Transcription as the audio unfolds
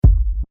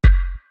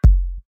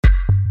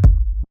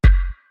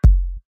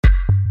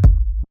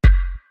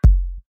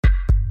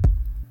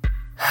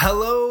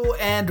Hello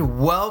and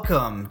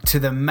welcome to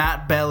the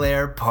Matt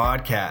Belair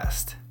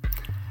podcast.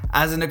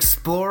 As an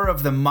explorer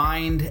of the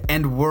mind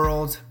and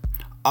world,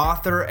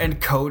 author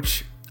and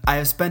coach, I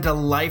have spent a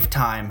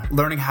lifetime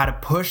learning how to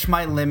push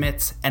my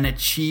limits and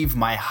achieve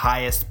my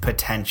highest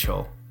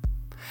potential.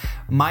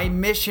 My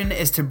mission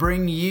is to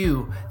bring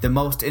you the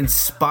most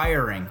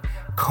inspiring,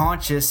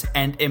 conscious,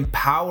 and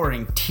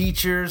empowering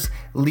teachers,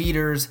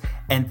 leaders,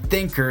 and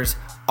thinkers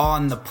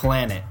on the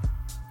planet.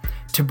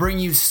 To bring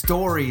you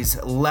stories,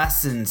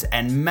 lessons,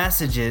 and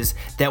messages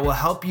that will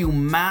help you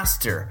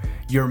master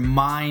your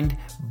mind,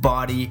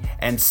 body,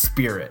 and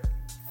spirit.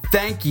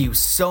 Thank you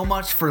so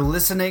much for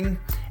listening,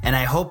 and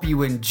I hope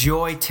you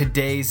enjoy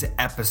today's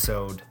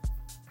episode.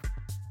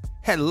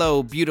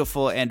 Hello,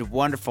 beautiful and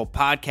wonderful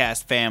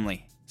podcast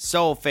family.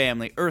 Soul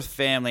family, earth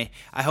family,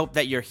 I hope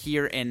that your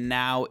here and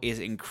now is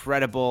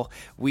incredible.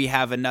 We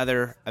have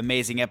another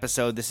amazing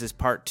episode. This is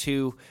part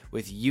 2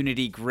 with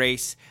Unity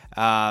Grace.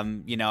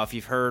 If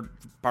you've heard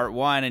part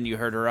 1 and you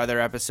heard her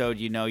other episode,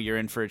 you know you're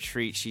in for a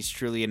treat. She's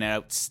truly an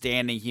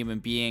outstanding human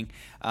being.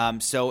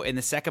 So in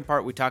the second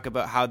part, we talk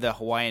about how the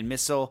Hawaiian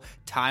missile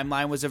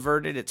timeline was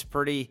averted. It's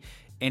pretty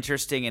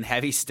interesting and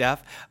heavy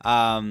stuff.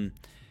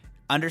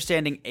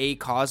 Understanding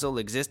acausal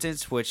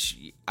existence,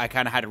 which I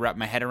kind of had to wrap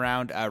my head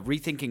around,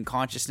 rethinking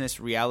consciousness,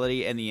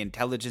 reality, and the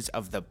intelligence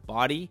of the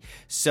body.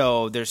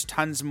 So there's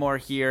tons more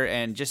here,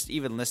 and just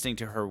even listening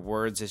to her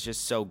words is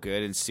just so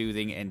good and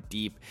soothing and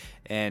deep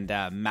and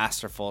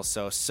masterful.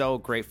 So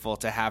grateful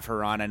to have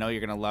her on. I know you're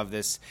going to love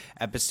this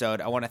episode.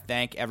 I want to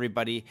thank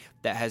everybody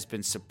that has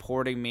been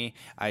supporting me.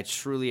 I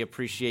truly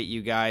appreciate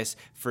you guys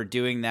for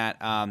doing that.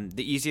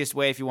 The easiest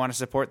way, if you want to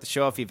support the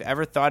show, if you've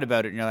ever thought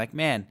about it and you're like,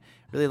 man,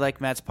 really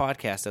like Matt's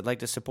podcast, I'd like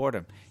to support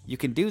him, you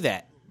can do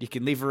that. You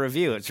can leave a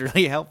review. It's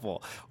really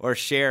helpful. Or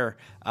share,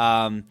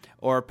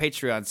 or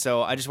Patreon.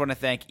 So I just want to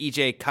thank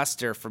EJ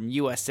Custer from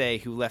USA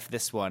who left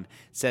this one. It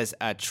says,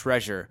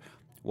 treasure.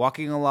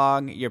 Walking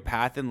along your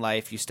path in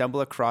life, you stumble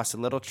across a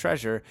little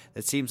treasure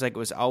that seems like it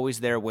was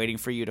always there waiting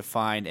for you to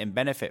find and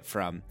benefit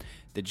from.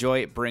 The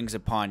joy it brings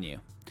upon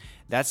you.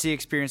 That's the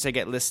experience I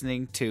get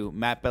listening to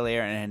Matt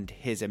Belair and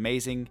his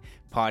amazing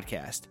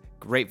podcast.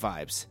 Great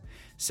vibes.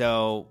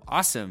 So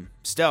awesome.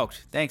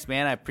 Stoked. Thanks,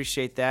 man. I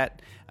appreciate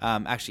that.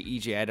 Actually,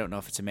 EJ, I don't know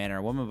if it's a man or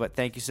a woman, but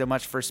thank you so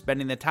much for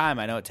spending the time.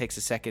 I know it takes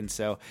a second,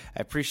 so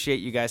I appreciate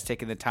you guys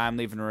taking the time,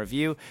 leaving a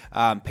review.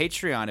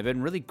 Patreon, I've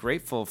been really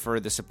grateful for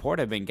the support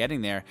I've been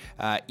getting there.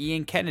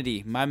 Ian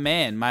Kennedy, my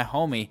man, my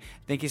homie. I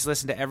think he's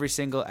listened to every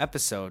single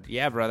episode.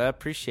 Yeah, brother. I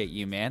appreciate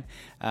you, man.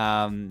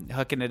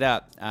 Hooking it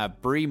up.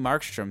 Bree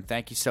Markstrom,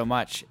 thank you so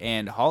much.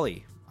 And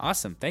Holly.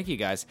 Awesome. Thank you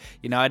guys.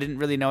 I didn't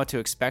really know what to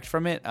expect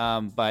from it,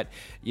 but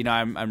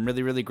I'm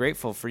really, really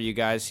grateful for you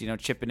guys,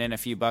 chipping in a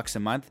few bucks a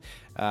month.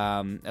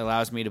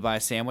 Allows me to buy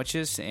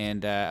sandwiches,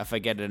 and if I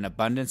get an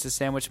abundance of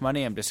sandwich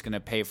money, I'm just going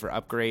to pay for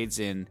upgrades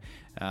in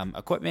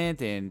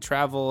equipment and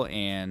travel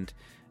and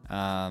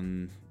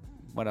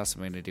what else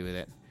am I going to do with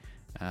it?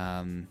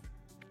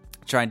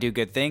 Try and do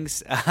good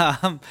things.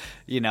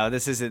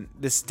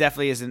 This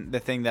definitely isn't the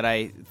thing that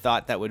I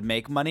thought that would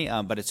make money,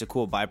 but it's a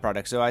cool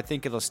byproduct. So I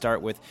think it'll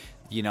start with,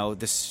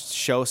 this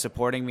show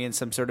supporting me in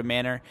some sort of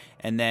manner.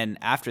 And then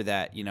after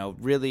that,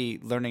 really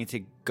learning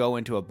to go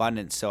into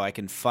abundance so I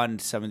can fund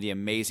some of the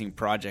amazing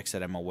projects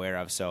that I'm aware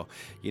of. So,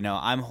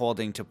 I'm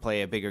holding to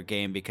play a bigger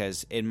game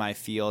because in my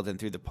field and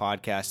through the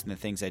podcast and the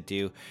things I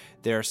do,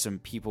 there are some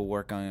people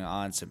working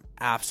on some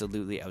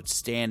absolutely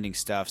outstanding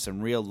stuff, some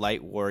real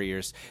light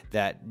warriors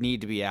that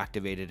need to be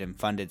activated and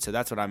funded. So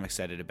that's what I'm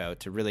excited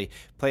about, to really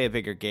play a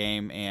bigger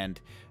game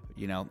and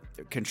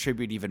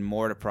contribute even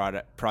more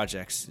to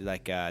projects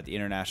like the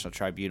International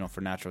Tribunal for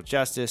Natural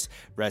Justice,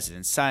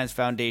 Resident Science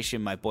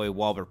Foundation, my boy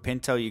Walter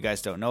Pinto, you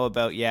guys don't know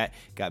about yet,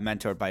 got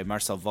mentored by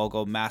Marcel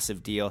Vogel,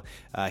 massive deal.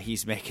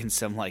 He's making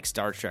some like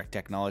Star Trek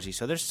technology,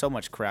 so there's so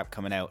much crap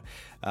coming out.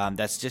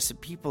 That's just,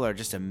 people are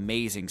just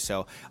amazing.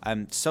 So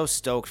I'm so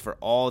stoked for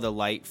all the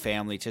Light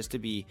family just to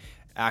be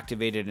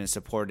activated and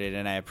supported,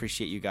 and I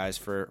appreciate you guys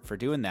for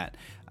doing that.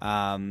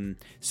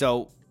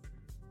 So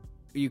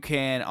you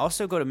can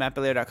also go to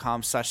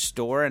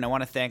mattbelair.com/store, and I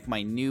want to thank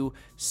my new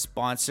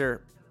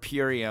sponsor,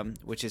 Purium,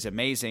 which is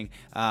amazing.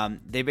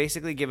 They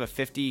basically give a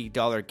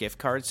 $50 gift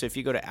card. So if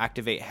you go to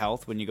Activate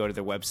Health, when you go to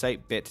their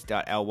website, bit.ly/Activate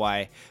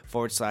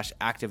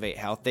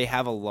Health, they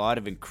have a lot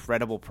of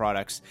incredible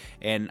products.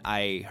 And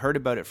I heard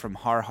about it from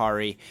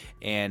Hari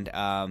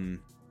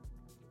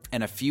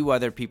and a few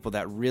other people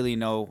that really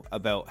know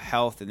about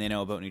health, and they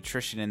know about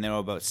nutrition, and they know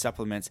about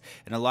supplements.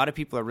 And a lot of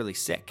people are really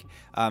sick.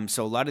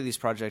 So a lot of these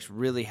projects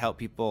really help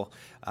people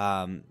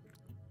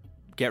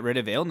get rid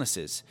of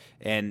illnesses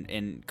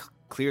and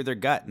clear their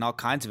gut, and all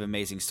kinds of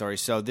amazing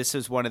stories. So this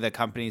is one of the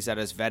companies that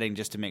I was vetting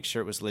just to make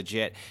sure it was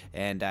legit,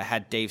 and I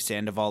had Dave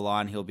Sandoval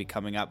on. He'll be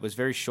coming up. It was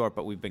very short,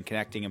 but we've been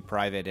connecting in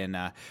private, and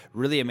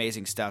really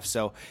amazing stuff.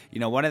 So,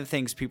 one of the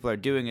things people are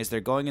doing is they're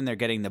going and they're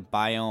getting the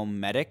Biome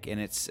Medic, and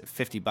it's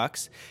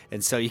 $50,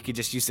 and so you could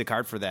just use the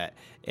card for that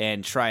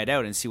and try it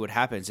out and see what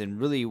happens. And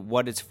really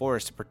what it's for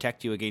is to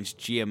protect you against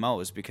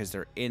GMOs, because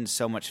they're in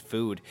so much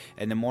food.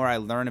 And the more I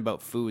learn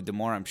about food, the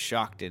more I'm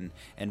shocked and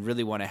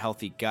really want a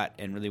healthy gut,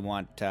 and really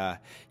want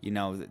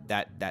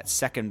that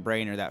second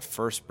brain or that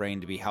first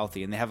brain to be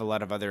healthy. And they have a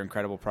lot of other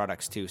incredible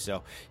products too.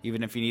 So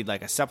even if you need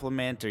like a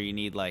supplement, or you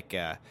need like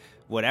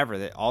whatever,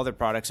 that all their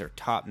products are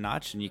top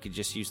notch, and you can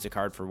just use the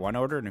card for one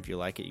order, and if you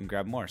like it, you can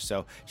grab more.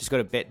 So just go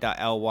to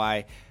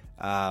bit.ly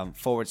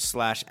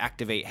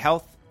 /activate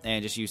health,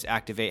 and just use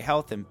Activate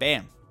Health, and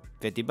bam,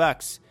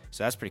 $50.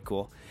 So that's pretty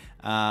cool.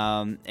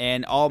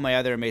 And all my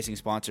other amazing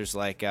sponsors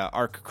like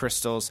Arc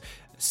Crystals,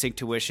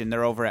 Synctuition,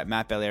 they're over at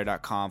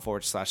mattbelair.com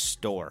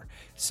 /store.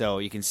 So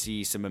you can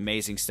see some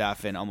amazing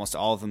stuff, and almost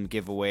all of them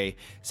give away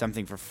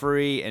something for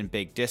free and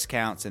big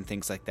discounts and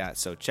things like that.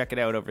 So check it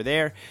out over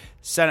there.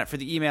 Sign up for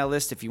the email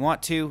list if you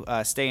want to.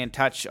 Stay in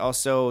touch.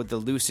 Also, the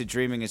Lucid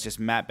Dreaming is just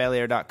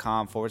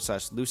mattbelair.com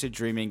 /lucid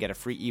dreaming. Get a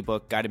free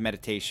ebook, guided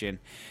meditation,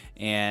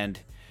 and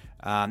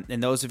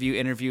those of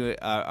you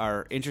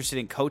are interested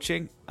in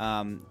coaching,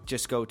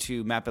 just go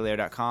to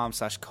mattbelair.com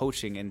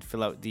 /coaching and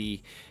fill out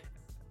the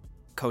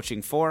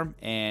coaching form,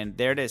 and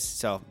there it is.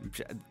 So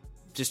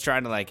just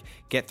trying to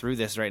get through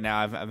this right now.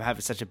 I'm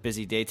having such a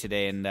busy day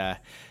today, and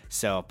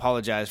so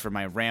apologize for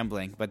my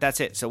rambling, but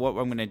that's it. So what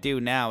I'm going to do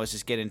now is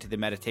just get into the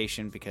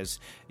meditation, because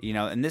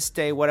in this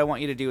day, what I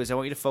want you to do is I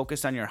want you to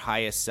focus on your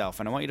highest self,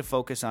 and I want you to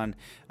focus on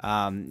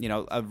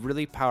a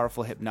really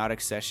powerful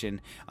hypnotic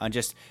session on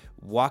just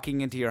walking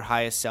into your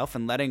highest self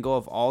and letting go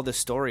of all the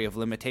story of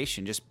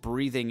limitation, just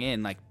breathing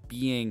in,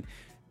 being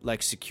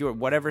secure,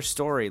 whatever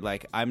story,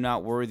 I'm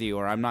not worthy,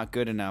 or I'm not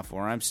good enough,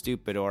 or I'm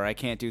stupid, or I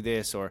can't do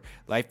this, or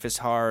life is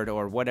hard,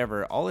 or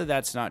whatever. All of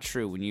that's not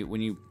true. When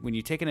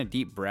you take in a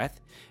deep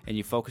breath and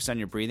you focus on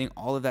your breathing,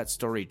 all of that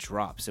story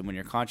drops, and when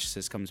your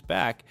consciousness comes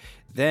back,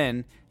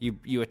 then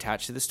you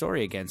attach to the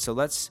story again. So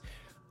let's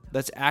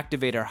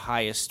activate our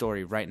highest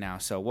story right now.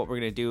 So what we're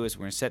going to do is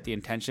we're going to set the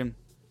intention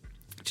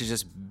to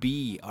just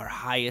be our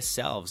highest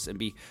selves and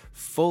be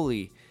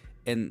fully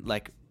in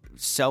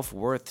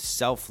self-worth,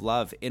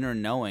 self-love, inner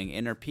knowing,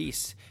 inner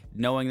peace,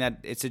 knowing that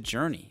it's a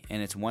journey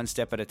and it's one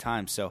step at a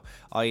time. So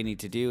all you need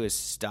to do is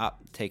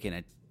stop, taking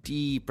a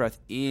deep breath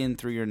in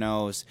through your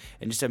nose,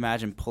 and just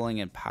imagine pulling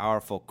in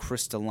powerful,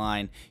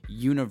 crystalline,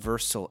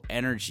 universal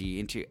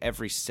energy into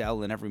every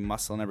cell and every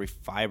muscle and every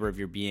fiber of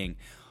your being.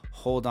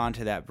 Hold on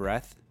to that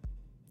breath.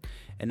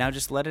 And now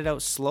just let it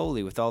out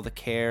slowly, with all the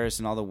cares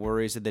and all the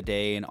worries of the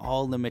day, and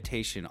all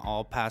limitation,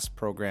 all past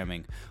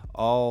programming,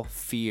 all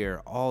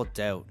fear, all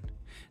doubt.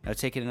 Now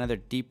take another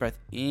deep breath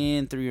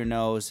in through your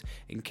nose,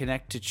 and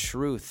connect to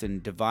truth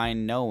and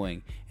divine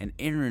knowing and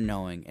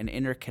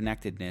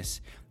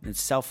interconnectedness and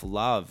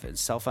self-love and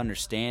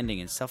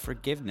self-understanding and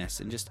self-forgiveness,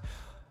 and just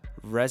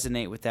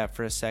resonate with that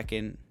for a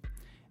second,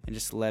 and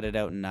just let it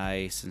out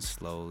nice and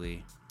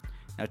slowly.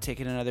 Now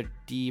taking another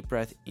deep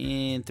breath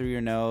in through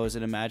your nose,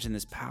 and imagine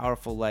this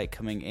powerful light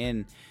coming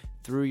in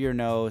through your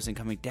nose and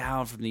coming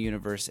down from the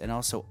universe, and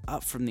also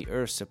up from the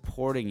earth,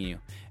 supporting you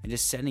and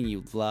just sending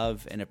you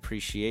love and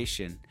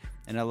appreciation.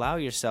 And allow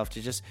yourself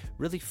to just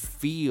really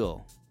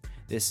feel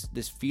this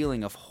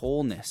feeling of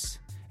wholeness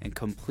and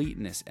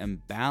completeness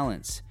and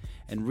balance,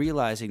 and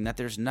realizing that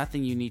there's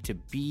nothing you need to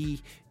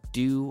be,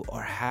 do,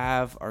 or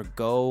have, or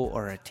go,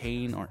 or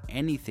attain, or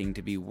anything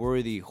to be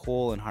worthy,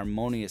 whole, and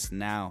harmonious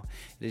now.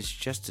 It is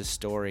just a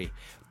story.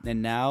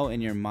 And now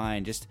in your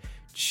mind, just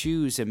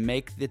choose and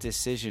make the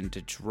decision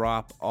to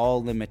drop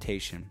all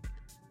limitation.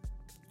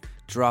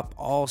 Drop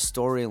all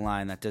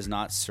storyline that does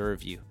not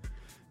serve you.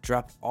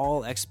 Drop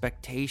all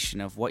expectation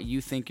of what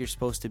you think you're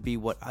supposed to be,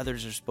 what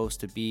others are supposed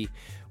to be,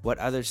 what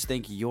others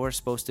think you're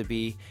supposed to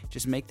be.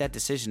 Just make that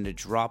decision to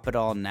drop it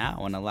all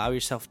now, and allow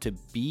yourself to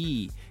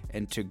be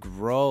and to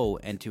grow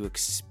and to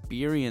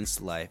experience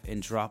life,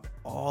 and drop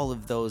all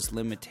of those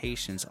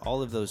limitations,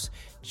 all of those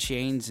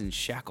chains and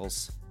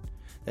shackles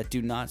that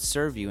do not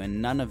serve you,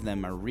 and none of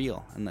them are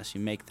real unless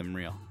you make them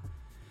real.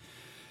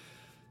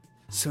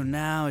 So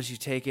now, as you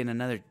take in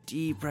another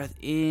deep breath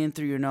in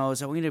through your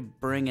nose, I want you to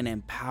bring an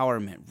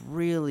empowerment,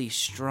 really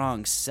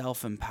strong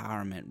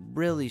self-empowerment,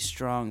 really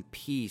strong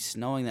peace,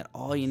 knowing that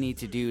all you need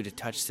to do to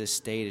touch this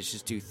state is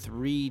just do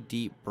 3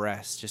 deep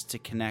breaths, just to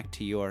connect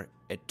to your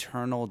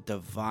eternal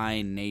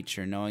divine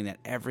nature, knowing that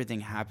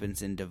everything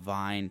happens in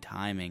divine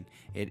timing.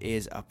 It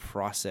is a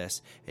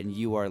process, and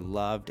you are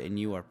loved, and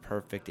you are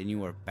perfect, and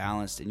you are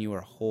balanced, and you are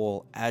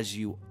whole as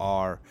you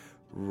are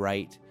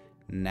right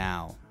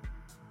now.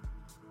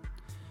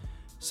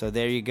 So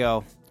there you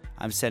go.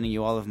 I'm sending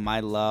you all of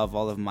my love,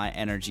 all of my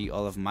energy,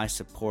 all of my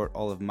support,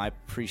 all of my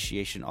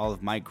appreciation, all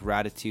of my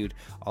gratitude,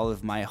 all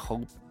of my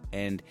hope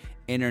and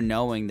inner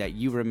knowing that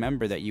you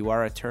remember that you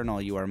are eternal,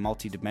 you are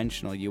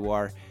multidimensional, you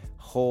are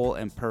whole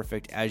and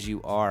perfect as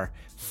you are,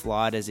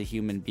 flawed as a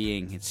human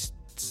being. It's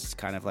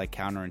kind of like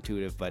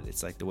counterintuitive, but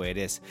it's like the way it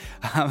is,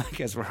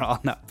 because we're all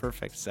not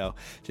perfect. So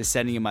just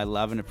sending you my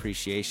love and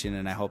appreciation,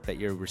 and I hope that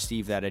you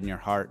receive that in your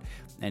heart,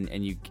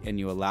 and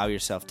you allow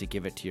yourself to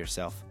give it to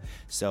yourself.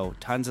 So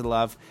tons of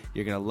love.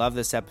 You're going to love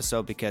this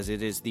episode because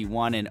it is the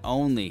one and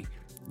only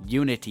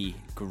Unity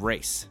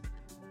Grace.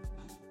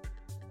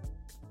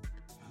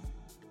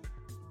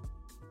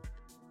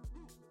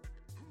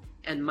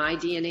 And my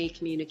DNA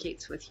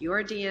communicates with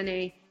your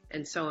DNA,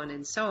 and so on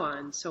and so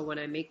on. So when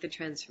I make the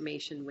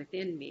transformation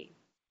within me,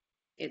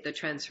 the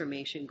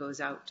transformation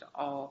goes out to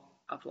all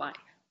of life.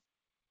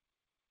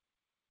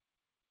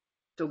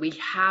 So we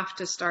have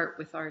to start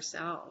with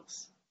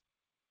ourselves.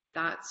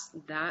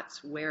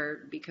 That's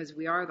where, because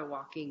we are the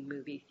walking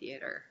movie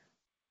theater.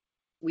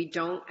 We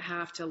don't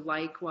have to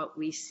like what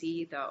we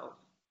see, though.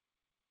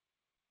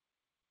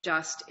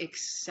 Just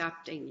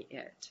accepting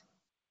it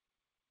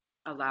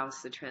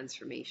allows the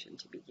transformation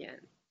to begin.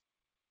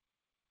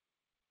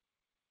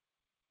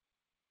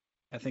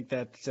 I think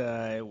that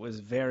it was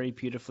very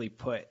beautifully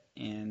put,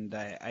 and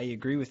I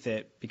agree with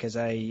it, because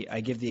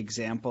I give the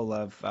example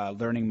of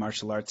learning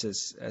martial arts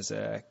as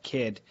a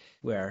kid,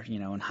 where, you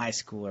know, in high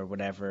school or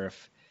whatever,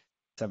 if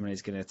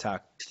somebody's going to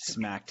talk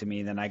smack to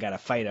me, then I got to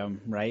fight them,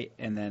 right?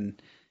 And then,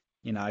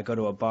 you know, I go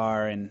to a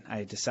bar and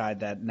I decide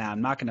that,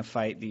 I'm not going to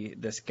fight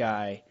this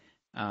guy,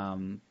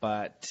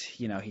 but,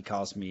 you know, he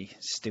calls me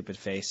stupid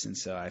face, and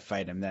so I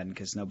fight him then,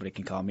 because nobody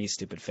can call me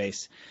stupid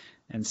face.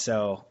 And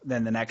so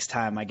then the next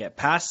time I get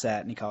past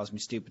that and he calls me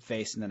stupid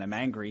face, and then I'm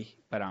angry,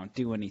 but I don't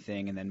do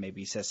anything, and then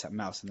maybe he says something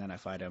else, and then I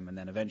fight him, and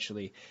then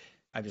eventually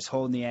I'm just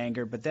holding the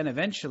anger. But then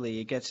eventually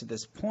it gets to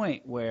this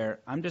point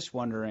where I'm just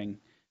wondering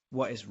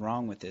what is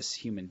wrong with this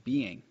human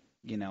being,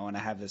 you know, and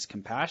I have this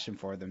compassion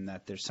for them,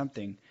 that there's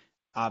something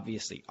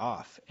obviously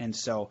off. And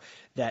so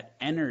that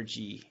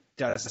energy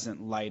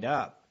doesn't light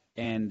up.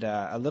 And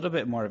a little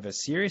bit more of a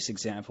serious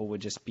example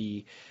would just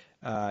be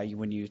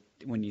when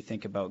you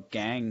think about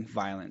gang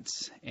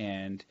violence,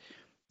 and,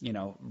 you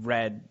know,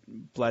 red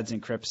Bloods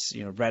and Crips,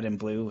 you know, red and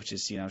blue, which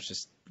is, you know, it's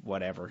just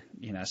whatever,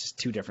 you know, it's just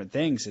two different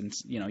things. And,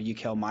 you know, you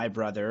kill my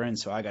brother, and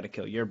so I got to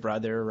kill your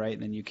brother, right?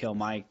 And then you kill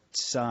my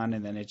son,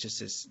 and then it's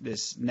just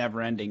this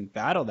never-ending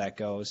battle that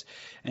goes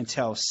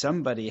until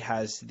somebody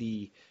has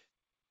the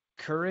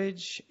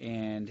courage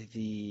and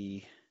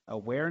the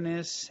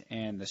awareness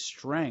and the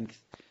strength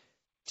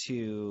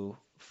to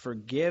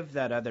forgive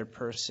that other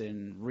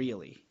person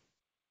really,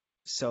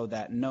 so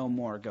that no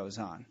more goes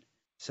on.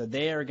 So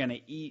they are going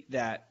to eat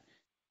that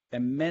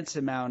immense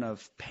amount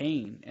of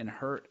pain and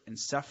hurt and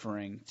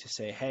suffering to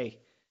say, hey,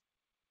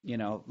 you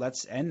know,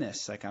 let's end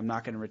this. Like, I'm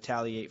not going to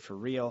retaliate for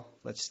real.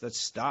 Let's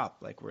stop.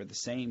 Like, we're the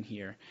same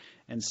here.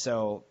 And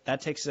so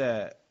that takes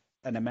an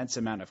immense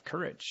amount of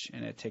courage,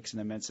 and it takes an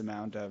immense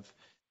amount of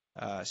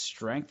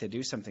strength to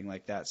do something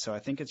like that. So I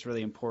think it's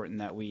really important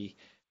that we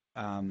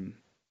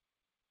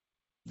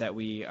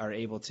are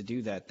able to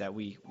do that, that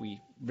we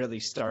really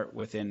start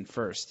within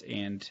first.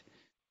 And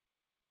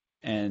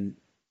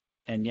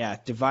yeah,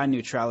 divine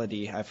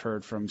neutrality, I've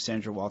heard from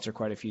Sandra Walter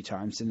quite a few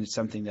times, and it's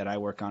something that I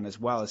work on as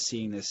well, as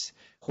seeing this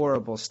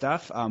horrible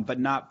stuff, but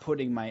not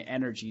putting my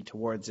energy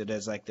towards it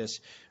as like this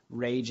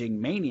raging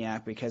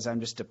maniac, because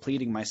I'm just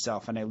depleting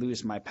myself, and I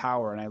lose my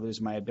power, and I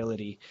lose my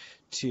ability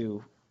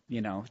to,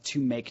 you know, to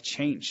make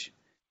change.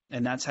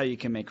 And that's how you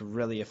can make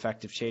really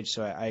effective change.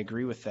 So I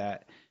agree with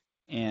that.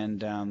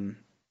 And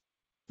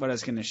what I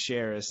was going to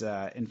share is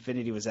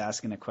Infinity was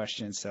asking a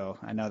question, so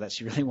I know that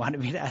she really wanted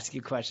me to ask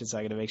you questions, so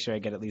I'm going to make sure I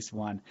get at least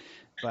one.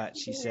 But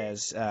she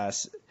says,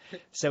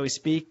 so we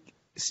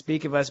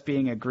speak of us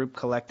being a group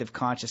collective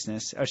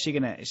consciousness. Oh, is she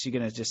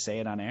gonna just say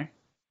it on air?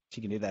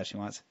 She can do that if she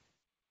wants.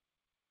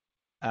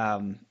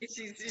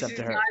 She's not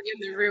in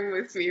the room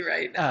with me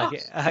right now.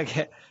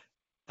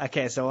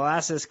 Okay, so we'll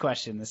ask this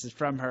question. This is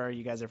from her.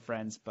 You guys are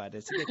friends, but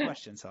it's a good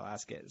question, so I'll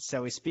ask it.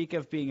 So we speak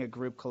of being a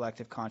group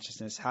collective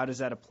consciousness. How does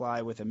that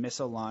apply with a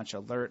missile launch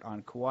alert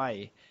on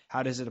Kauai?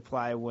 How does it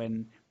apply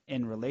when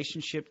in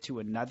relationship to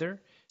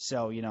another?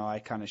 So, you know, I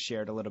kind of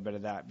shared a little bit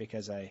of that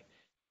because I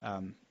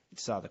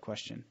saw the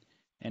question.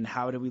 And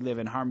how do we live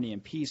in harmony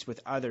and peace with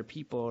other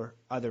people or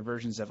other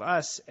versions of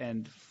us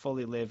and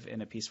fully live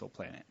in a peaceful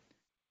planet?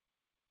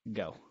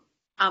 Go.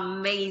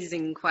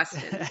 Amazing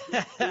question.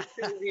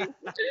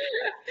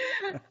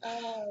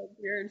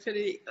 Dear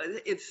Infinity,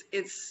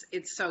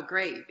 it's so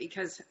great,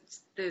 because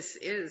this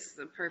is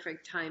the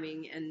perfect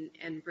timing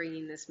and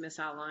bringing this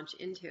missile launch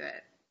into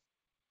it,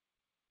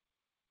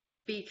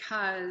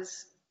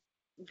 because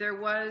there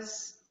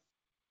was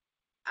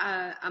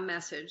a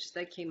message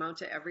that came out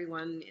to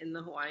everyone in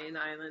the Hawaiian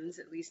Islands,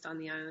 at least on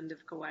the island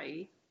of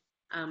Kauai.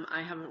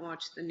 I haven't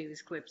watched the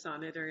news clips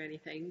on it or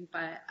anything,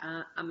 but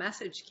a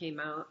message came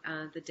out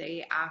the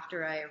day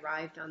after I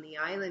arrived on the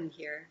island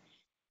here,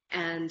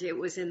 and it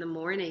was in the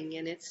morning,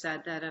 and it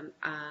said that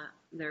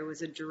there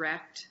was a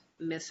direct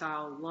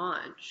missile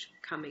launch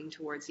coming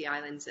towards the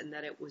islands, and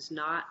that it was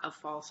not a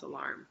false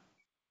alarm.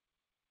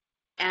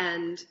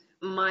 And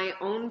my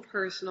own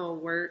personal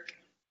work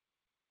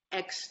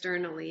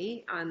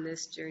externally on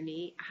this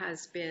journey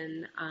has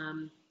been,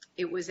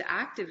 it was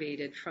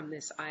activated from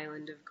this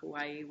island of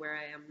Kauai where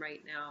I am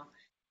right now.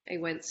 I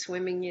went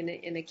swimming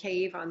in a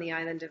cave on the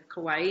island of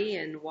Kauai,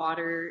 and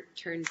water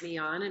turned me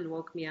on and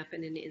woke me up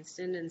in an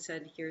instant and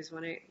said, here's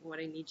what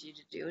I need you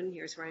to do, and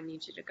here's where I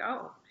need you to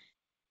go.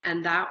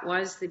 And that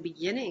was the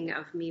beginning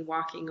of me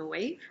walking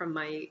away from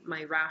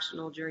my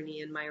rational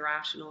journey and my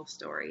rational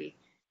story.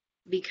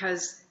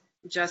 Because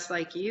just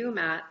like you,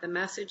 Matt, the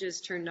messages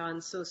turned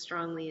on so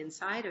strongly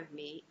inside of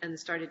me and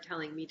started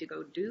telling me to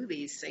go do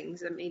these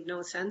things that made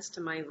no sense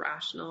to my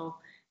rational,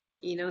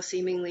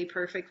 seemingly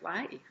perfect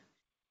life.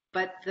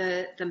 But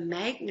the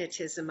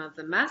magnetism of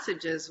the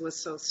messages was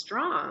so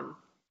strong,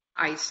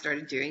 I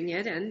started doing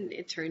it, and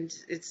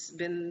it's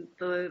been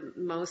the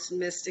most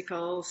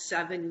mystical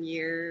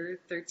 7-year,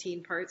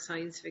 13-part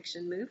science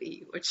fiction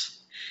movie, which,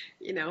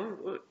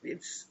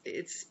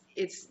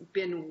 it's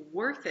been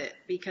worth it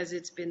because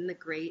it's been the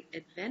great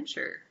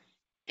adventure.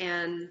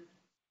 And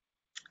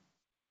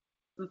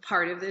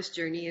part of this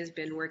journey has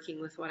been working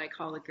with what I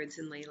call the grids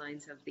and ley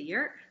lines of the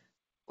earth,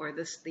 or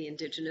the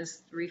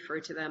indigenous refer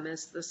to them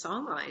as the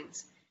song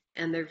lines,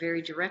 and they're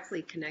very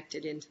directly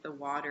connected into the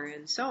water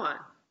and so on.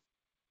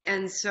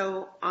 And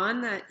so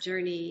on that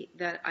journey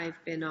that I've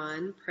been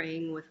on,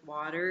 praying with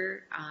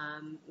water,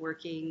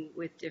 working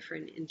with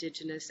different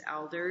indigenous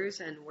elders,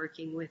 and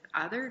working with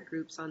other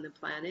groups on the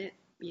planet,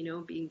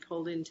 being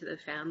pulled into the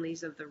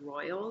families of the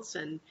royals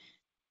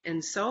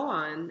and so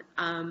on,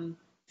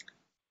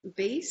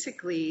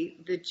 basically,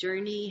 the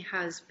journey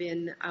has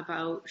been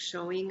about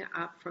showing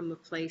up from a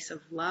place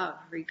of love,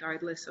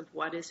 regardless of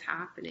what is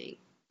happening,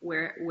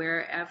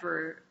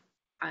 wherever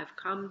I've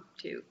come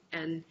to.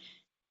 And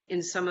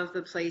in some of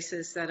the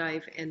places that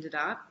I've ended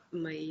up,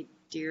 my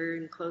dear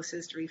and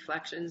closest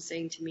reflections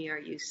saying to me, are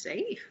you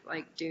safe,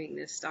 like doing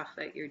this stuff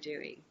that you're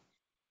doing?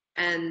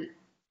 And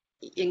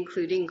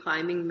including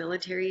climbing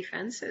military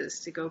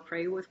fences to go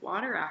pray with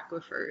water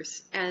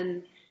aquifers.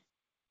 And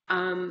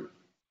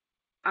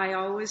I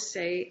always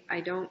say,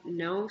 I don't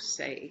know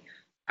safe,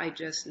 I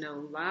just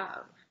know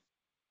love.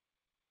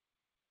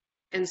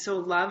 And so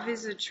love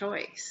is a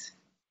choice.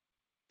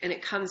 And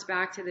it comes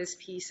back to this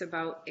piece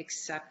about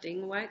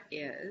accepting what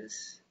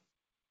is,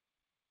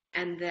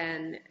 and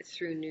then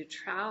through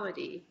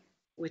neutrality,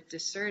 with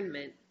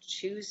discernment,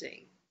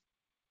 choosing.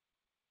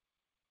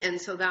 And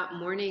so that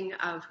morning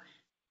of,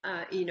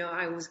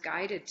 I was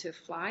guided to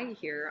fly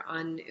here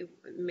on,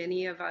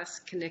 many of us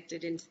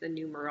connected into the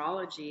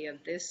numerology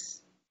of this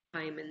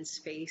time and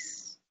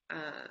space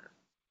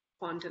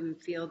quantum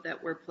field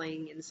that we're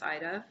playing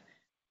inside of.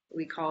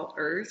 We call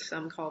Earth,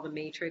 some call the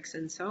Matrix,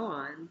 and so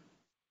on.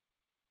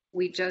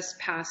 We just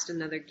passed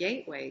another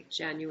gateway,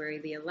 January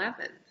the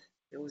 11th.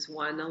 It was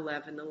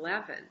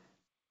 1/11/11.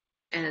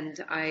 And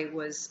I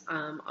was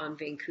on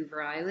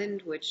Vancouver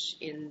Island, which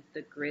in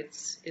the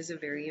grids is a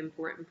very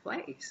important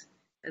place.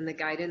 And the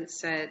guidance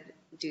said,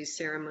 do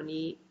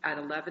ceremony at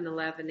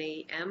 11:11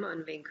 a.m.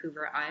 on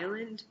Vancouver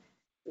Island,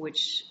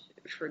 which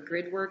for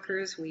grid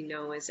workers we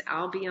know as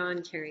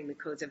Albion, carrying the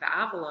codes of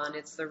Avalon.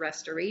 It's the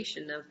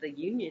restoration of the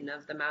union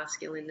of the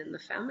masculine and the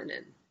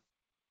feminine.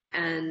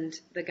 And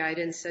the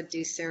guidance said,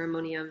 do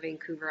ceremony on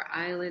Vancouver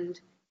Island,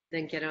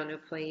 then get on a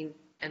plane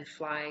and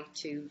fly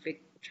to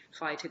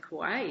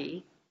Kauai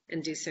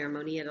and do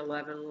ceremony at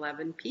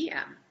 11:11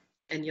 p.m.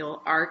 And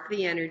you'll arc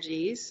the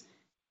energies,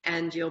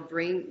 and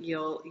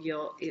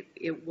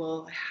it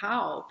will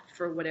help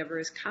for whatever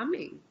is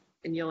coming,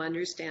 and you'll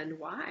understand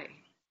why.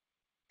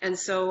 And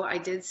so I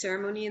did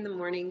ceremony in the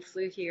morning,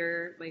 flew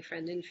here. My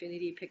friend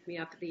Infinity picked me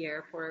up at the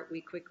airport. We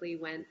quickly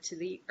went to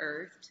the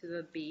earth, to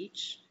the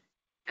beach,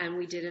 and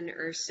we did an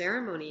earth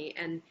ceremony.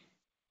 And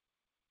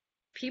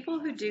people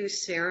who do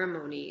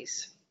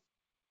ceremonies,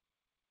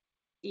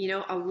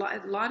 a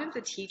lot of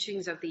the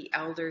teachings of the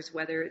elders,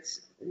 whether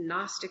it's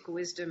Gnostic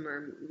wisdom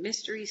or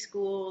mystery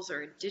schools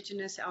or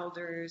indigenous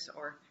elders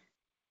or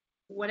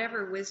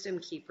whatever wisdom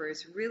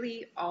keepers,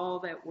 really all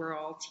that we're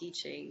all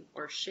teaching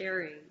or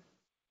sharing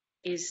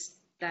is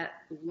that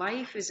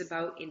life is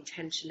about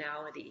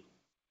intentionality.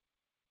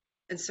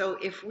 And so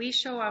if we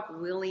show up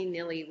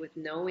willy-nilly with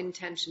no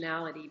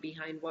intentionality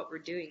behind what we're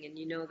doing, and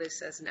you know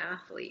this as an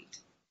athlete,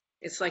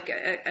 it's like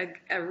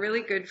a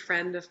really good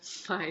friend of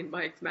mine,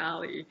 Mike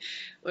Malley,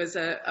 was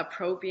a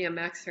pro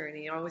BMXer, and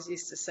he always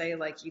used to say,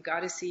 like, you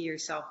got to see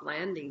yourself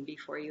landing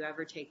before you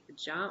ever take the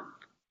jump.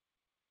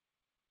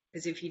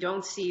 Because if you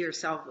don't see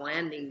yourself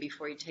landing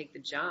before you take the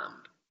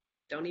jump,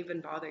 don't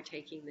even bother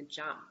taking the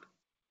jump.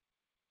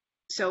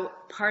 So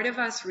part of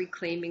us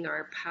reclaiming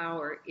our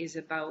power is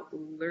about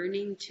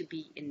learning to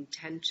be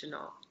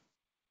intentional.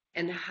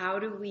 And how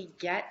do we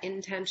get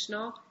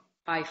intentional?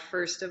 By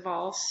first of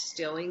all,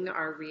 stilling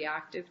our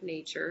reactive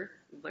nature,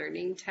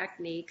 learning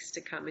techniques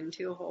to come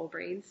into a whole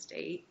brain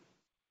state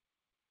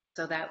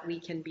so that we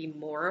can be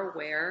more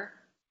aware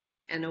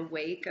and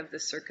awake of the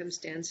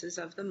circumstances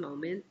of the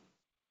moment,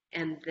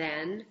 and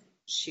then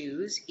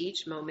choose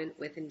each moment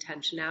with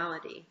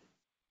intentionality.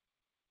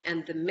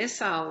 And the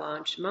missile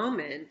launch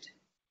moment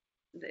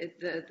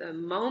the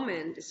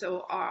moment.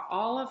 So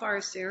all of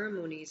our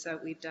ceremonies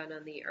that we've done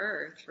on the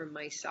earth, from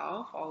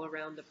myself all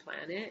around the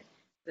planet,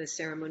 the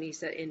ceremonies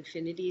that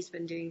Infinity's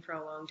been doing for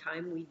a long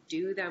time, we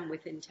do them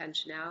with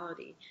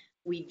intentionality.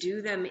 We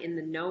do them in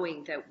the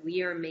knowing that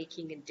we are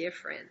making a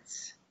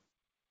difference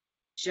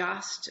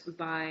just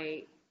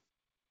by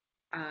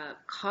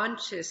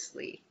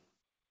consciously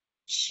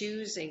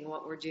choosing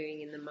what we're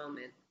doing in the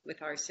moment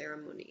with our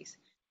ceremonies.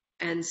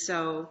 And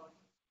so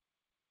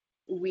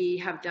we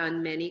have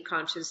done many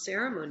conscious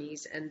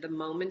ceremonies, and the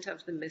moment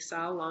of the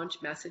missile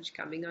launch message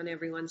coming on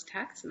everyone's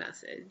text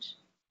message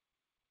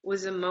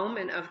was a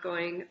moment of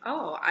going,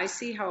 oh, I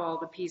see how all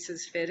the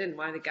pieces fit and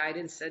why the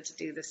guidance said to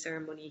do the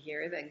ceremony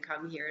here, then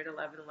come here at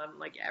 11:11,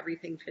 like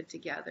everything fit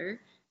together.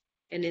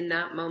 And in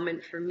that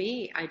moment for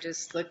me, I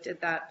just looked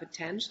at that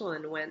potential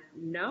and went,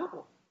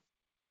 no,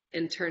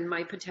 and turned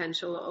my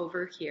potential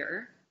over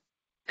here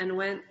and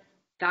went,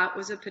 that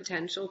was a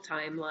potential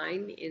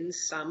timeline in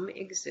some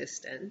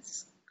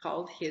existence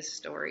called his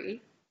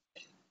story.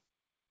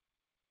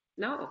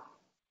 No,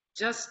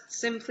 just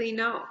simply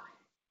no.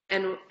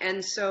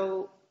 And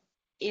so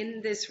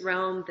in this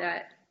realm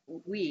that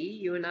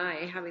you and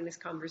I, having this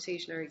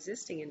conversation, are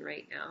existing in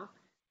right now,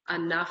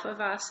 enough of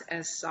us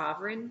as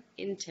sovereign,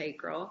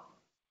 integral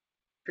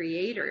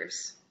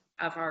creators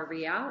of our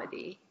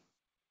reality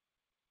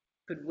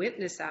could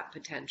witness that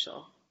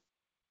potential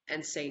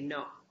and say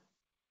no,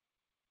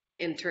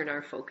 and turn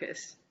our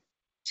focus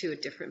to a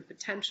different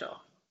potential,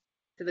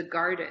 to the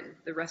garden,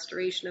 the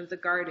restoration of the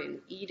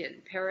garden,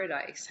 Eden,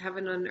 paradise,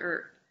 heaven on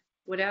earth,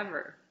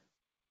 whatever.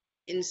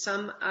 In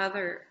some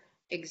other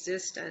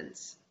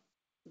existence,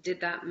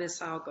 did that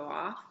missile go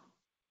off?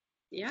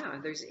 Yeah,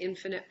 there's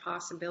infinite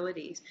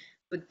possibilities.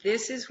 But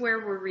this is where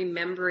we're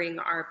remembering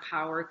our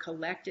power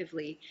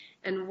collectively.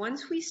 And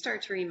once we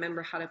start to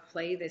remember how to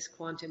play this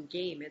quantum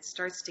game, it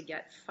starts to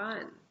get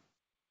fun.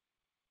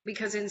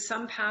 Because in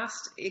some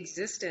past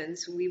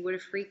existence, we would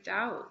have freaked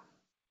out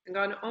and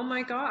gone, oh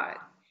my God,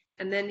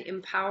 and then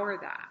empower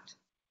that.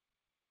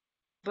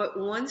 But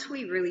once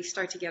we really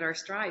start to get our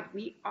stride,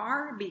 we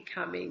are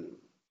becoming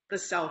the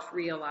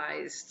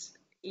self-realized,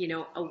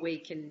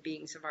 awakened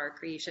beings of our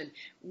creation.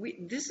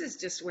 This is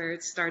just where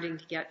it's starting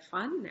to get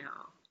fun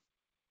now.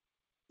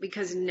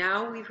 Because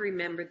now we've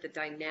remembered the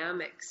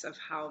dynamics of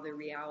how the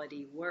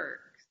reality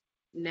works.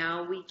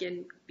 Now we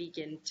can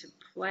begin to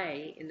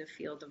play in the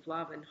field of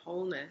love and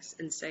wholeness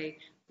and say,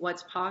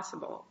 what's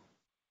possible?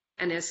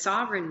 And as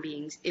sovereign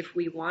beings, if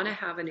we want to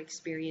have an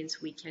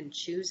experience, we can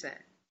choose it.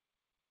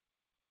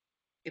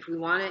 If we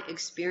want to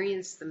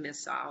experience the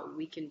missile,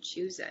 we can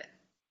choose it.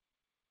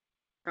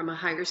 From a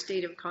higher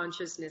state of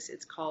consciousness,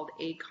 it's called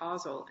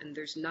acausal, and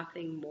there's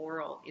nothing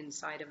moral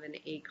inside of an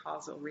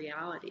acausal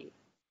reality.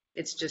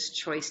 It's just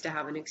choice to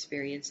have an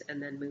experience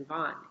and then move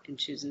on and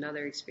choose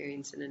another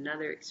experience and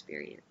another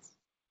experience.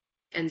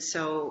 And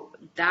so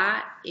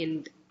that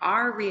in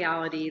our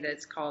reality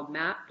that's called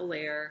Matt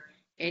Belair,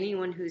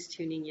 anyone who's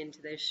tuning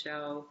into this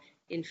show,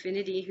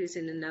 Infinity who's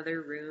in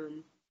another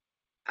room,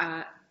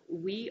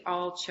 we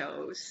all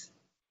chose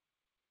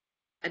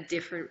a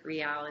different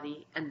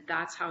reality, and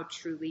that's how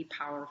truly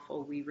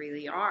powerful we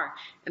really are.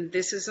 And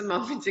this is a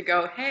moment to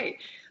go, hey,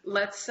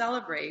 let's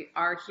celebrate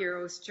our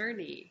hero's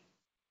journey.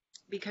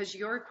 Because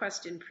your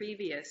question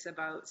previous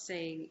about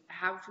saying,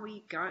 have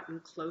we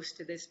gotten close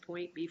to this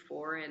point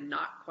before and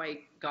not quite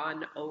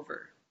gone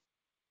over?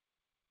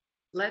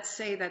 Let's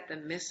say that the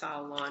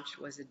missile launch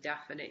was a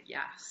definite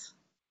yes.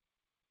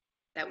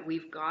 That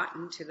we've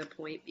gotten to the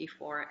point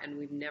before and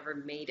we've never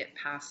made it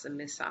past the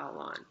missile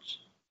launch.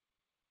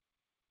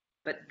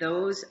 But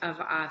those of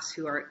us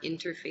who are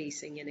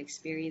interfacing and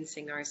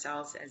experiencing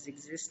ourselves as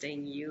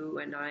existing, you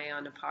and I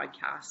on a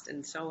podcast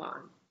and so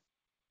on,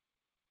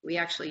 we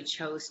actually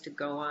chose to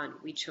go on.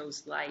 We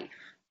chose life.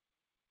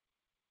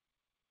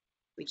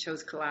 We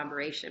chose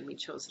collaboration. We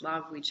chose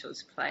love. We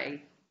chose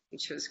play. We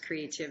chose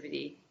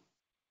creativity.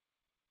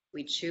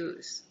 We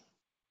choose.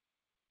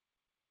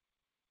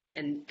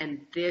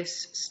 And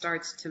this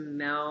starts to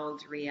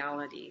meld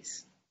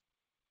realities.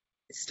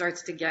 It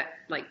starts to get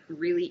like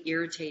really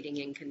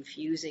irritating and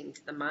confusing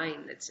to the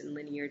mind that's in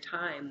linear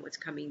time, what's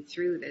coming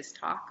through this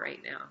talk right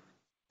now.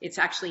 It's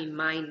actually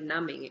mind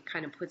numbing. It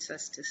kind of puts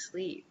us to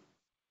sleep.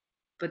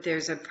 But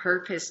there's a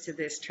purpose to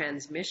this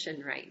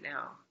transmission right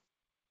now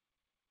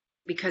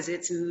because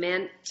it's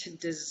meant to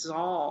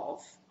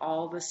dissolve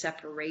all the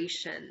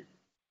separation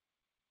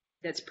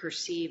that's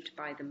perceived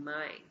by the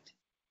mind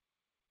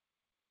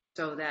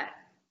so that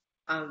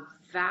a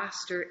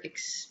vaster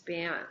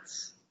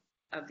expanse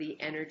of the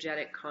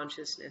energetic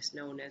consciousness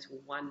known as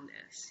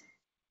oneness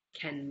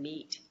can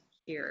meet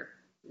here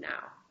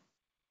now.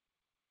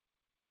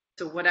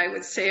 So what I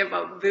would say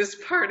about this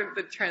part of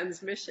the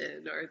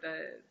transmission or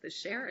the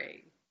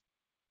sharing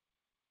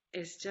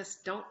is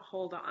just don't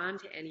hold on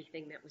to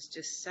anything that was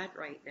just said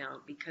right now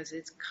because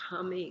it's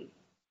coming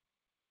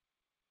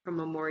from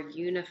a more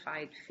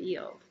unified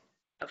field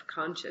of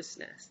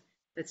consciousness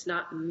that's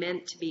not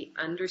meant to be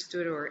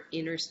understood or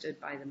understood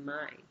by the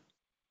mind,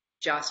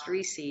 just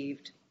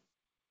received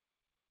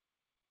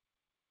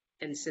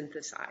and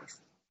synthesize.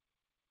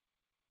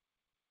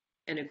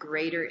 And a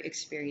greater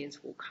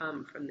experience will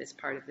come from this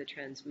part of the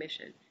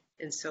transmission.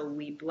 And so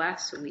we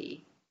bless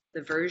we,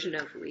 the version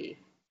of we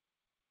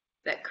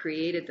that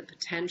created the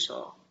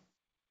potential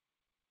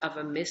of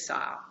a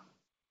missile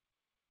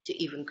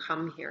to even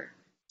come here.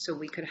 So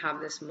we could have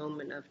this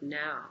moment of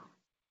now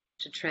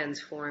to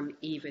transform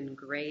even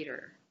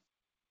greater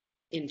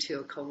into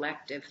a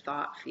collective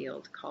thought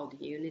field called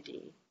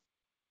unity,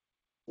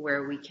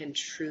 where we can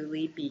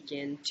truly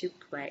begin to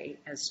play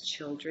as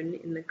children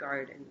in the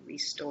garden,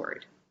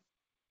 restored,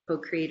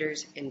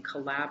 co-creators and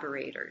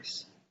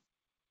collaborators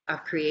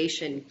of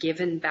creation,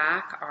 given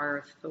back our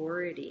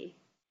authority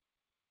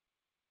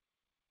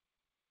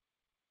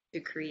to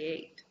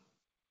create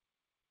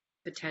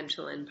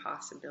potential and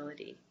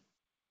possibility,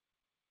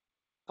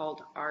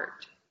 called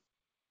art,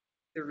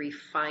 the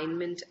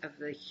refinement of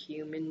the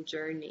human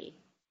journey,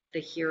 the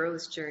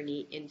hero's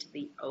journey into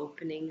the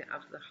opening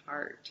of the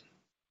heart.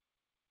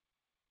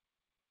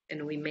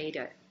 And we made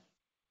it.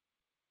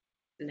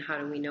 And how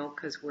do we know?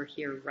 Because we're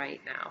here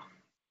right now.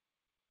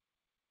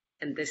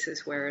 And this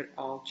is where it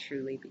all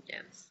truly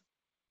begins.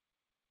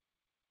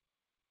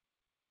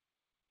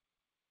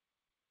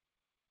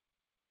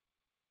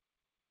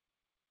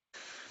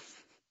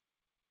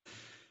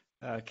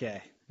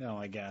 Okay. Oh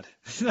my God.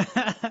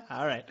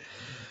 All right.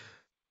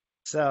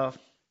 So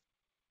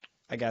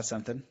I got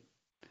something.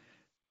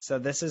 So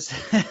this is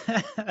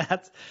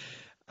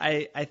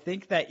I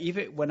think that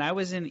even when I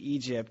was in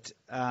Egypt,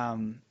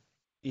 Nassim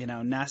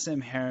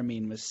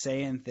Haramein was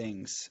saying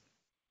things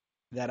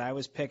that I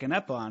was picking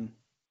up on,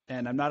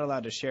 and I'm not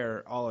allowed to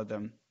share all of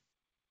them.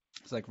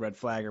 It's like red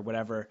flag or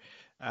whatever.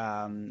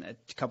 A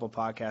couple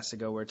podcasts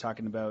ago, we were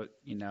talking about,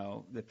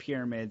 the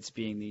pyramids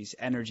being these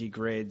energy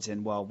grids,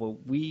 and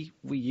we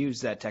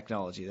use that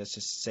technology. Let's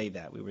just say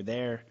that we were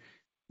there,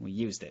 we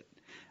used it.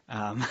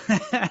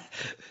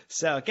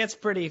 So it gets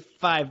pretty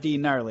 5D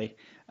gnarly.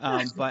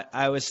 But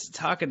I was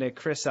talking to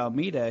Chris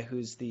Almeida,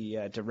 who's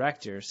the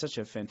director, such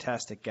a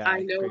fantastic guy. I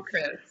know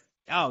Chris.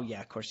 Oh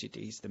yeah, of course you do.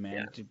 He's the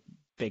man. Yeah.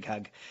 Big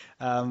hug.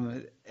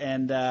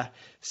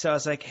 So I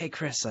was like, hey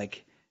Chris, I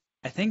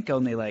think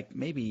only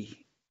maybe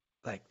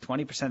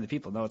 20% of the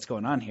people know what's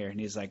going on here. And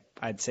he's like,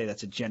 I'd say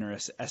that's a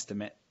generous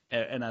estimate.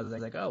 And I was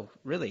like, oh,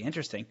 really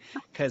interesting.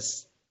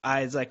 Because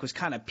I was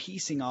kind of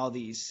piecing all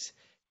these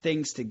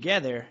things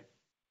together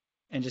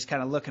and just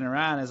kind of looking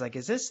around. I was like,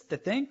 is this the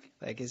thing?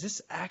 Is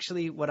this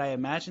actually what I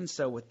imagined?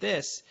 So with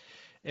this,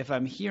 if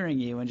I'm hearing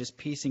you and just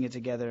piecing it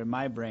together in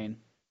my brain,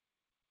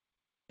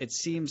 it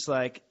seems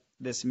like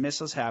this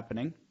missile's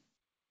happening.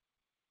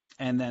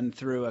 And then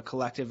through a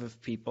collective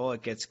of people,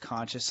 it gets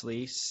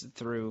consciously,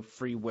 through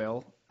free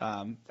will,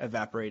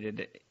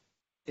 evaporated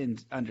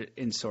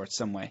in sorts,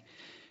 some way.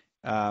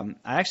 I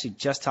actually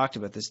just talked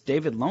about this.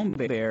 David Lone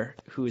Bear,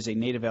 who is a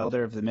native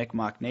elder of the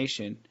Mi'kmaq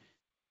Nation,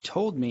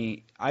 told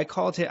me, I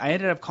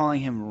ended up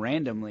calling him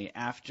randomly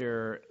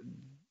after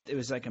it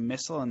was like a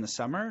missile in the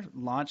summer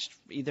launched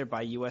either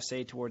by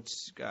USA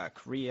towards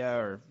Korea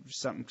or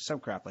some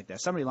crap like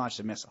that. Somebody launched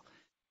a missile.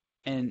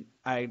 And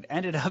I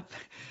ended up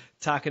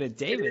talking to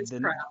David.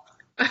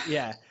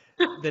 Yeah.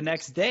 The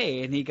next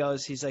day, and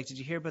he's like, did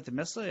you hear about the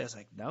missile? I was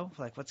like, no.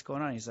 What's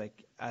going on? I was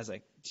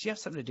like, did you have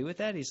something to do with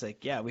that? He's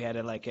like, yeah, we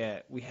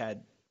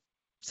had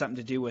something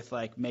to do with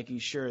making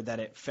sure that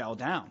it fell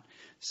down.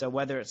 So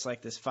whether it's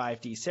this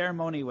 5D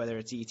ceremony, whether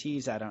it's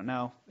ETs, I don't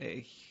know.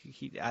 I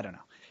don't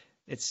know.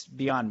 It's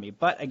beyond me.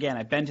 But again,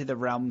 I've been to the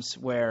realms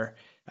where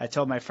I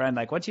told my friend,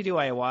 once you do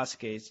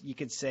ayahuasca, you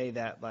could say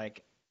that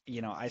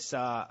I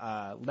saw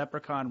a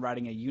leprechaun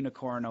riding a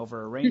unicorn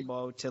over a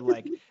rainbow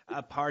to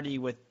a party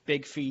with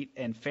big feet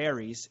and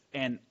fairies,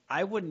 and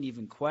I wouldn't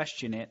even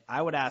question it.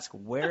 I would ask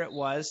where it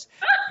was,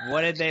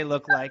 what did they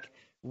look like,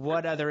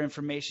 what other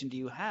information do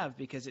you have,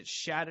 because it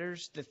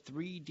shatters the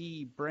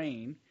 3D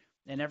brain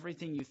and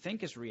everything you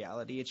think is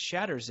reality. It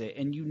shatters it,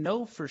 and you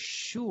know for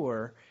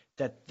sure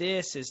that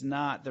this is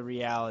not the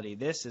reality.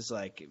 This is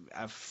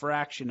a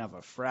fraction of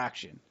a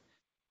fraction.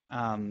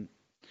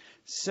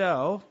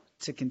 So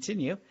to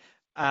continue,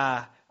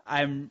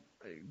 I'm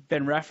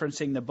been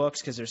referencing the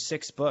books because there's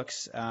 6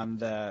 books,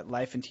 the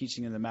Life and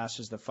Teaching of the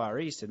Masters of the Far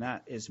East, and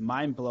that is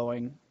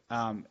mind-blowing.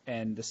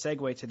 And the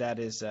segue to that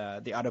is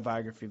the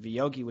Autobiography of a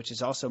Yogi, which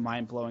is also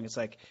mind-blowing. It's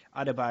like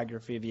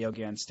Autobiography of a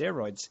Yogi on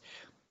steroids.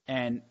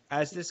 And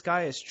as this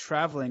guy is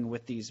traveling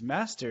with these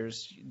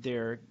masters,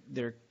 they're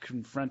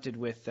confronted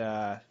with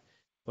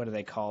what do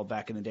they call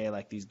back in the day,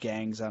 these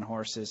gangs on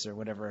horses or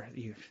whatever.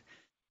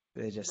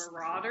 They just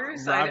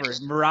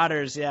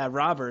marauders, yeah,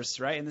 robbers,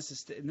 right? And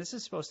this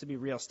is supposed to be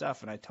real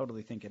stuff, and I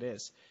totally think it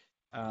is.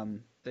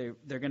 They're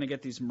going to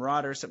get these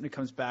marauders. Somebody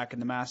comes back,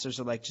 and the masters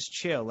are like, just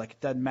chill, it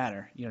doesn't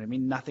matter. You know what I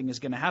mean? Nothing is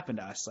going to happen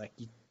to us.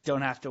 You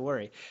don't have to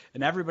worry.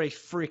 And everybody's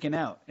freaking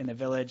out in the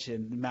village,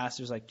 and the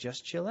master's like,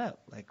 just chill out.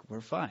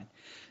 We're fine.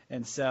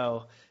 And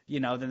so,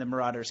 then the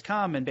marauders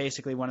come, and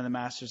basically one of the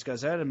masters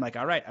goes out and I'm like,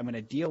 all right, I'm going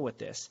to deal with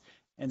this.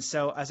 And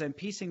so as I'm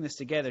piecing this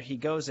together, he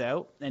goes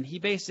out and he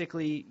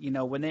basically,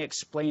 when they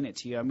explain it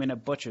to you, I'm going to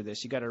butcher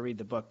this. You got to read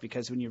the book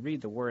because when you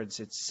read the words,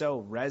 it's so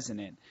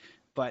resonant.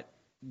 But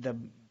the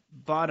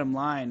bottom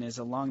line is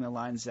along the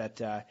lines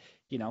that,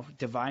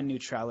 divine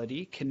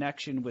neutrality,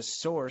 connection with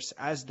source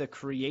as the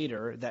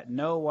creator, that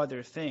no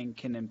other thing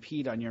can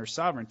impede on your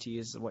sovereignty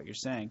is what you're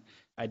saying,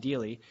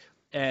 ideally.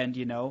 And,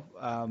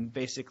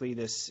 basically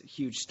this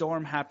huge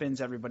storm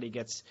happens. Everybody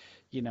gets,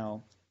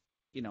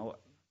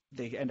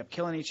 they end up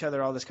killing each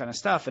other, all this kind of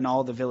stuff, and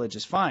all the village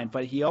is fine.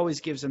 But he always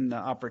gives them the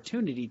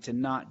opportunity to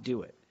not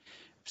do it.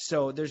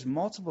 So there's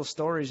multiple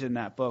stories in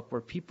that book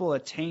where people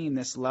attain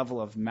this level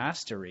of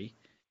mastery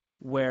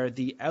where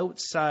the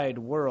outside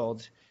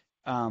world,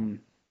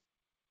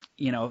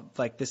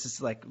 like this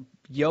is like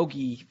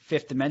yogi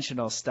fifth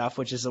dimensional stuff,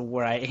 which is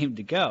where I aim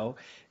to go.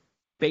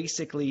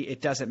 Basically,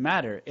 it doesn't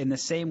matter. In the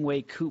same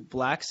way, Coop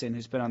Blackson,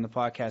 who's been on the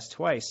podcast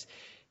twice,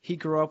 he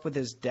grew up with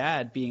his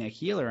dad being a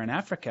healer in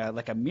Africa,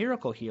 like a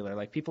miracle healer,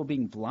 like people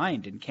being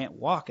blind and can't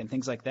walk and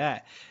things like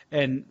that.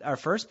 And our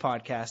first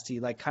podcast, he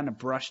like kind of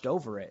brushed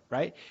over it,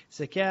 right? He's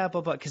like, yeah,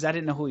 blah, blah, because I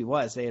didn't know who he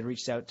was. They had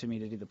reached out to me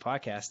to do the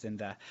podcast.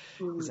 And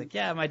he's like,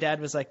 yeah, my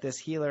dad was like this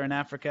healer in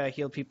Africa,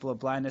 healed people of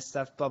blindness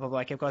stuff, blah, blah, blah.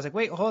 I kept going. I was like,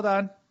 wait, hold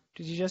on.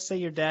 Did you just say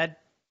your dad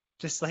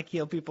just like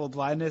heal people of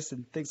blindness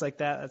and things like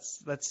that?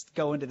 Let's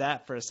go into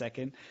that for a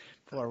second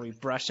before we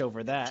brush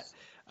over that.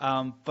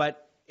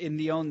 But in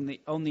the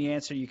only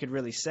answer you could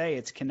really say,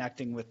 it's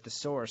connecting with the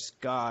source,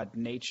 God,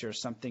 nature,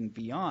 something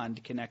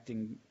beyond,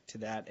 connecting to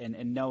that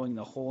and knowing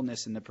the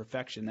wholeness and the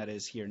perfection that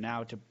is here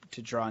now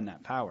to draw in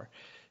that power.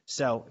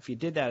 So if you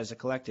did that as a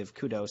collective,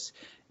 kudos.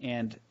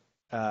 And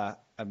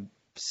I'm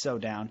so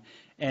down.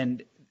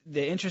 And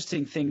the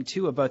interesting thing,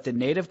 too, about the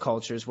native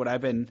cultures, what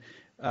I've been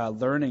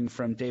learning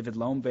from David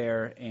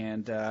Lombert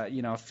and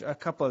a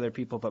couple other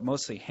people, but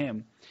mostly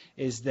him,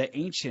 is the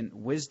ancient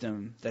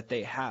wisdom that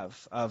they have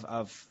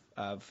of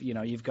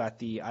you've got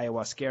the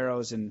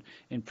ayahuasqueros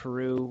in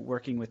Peru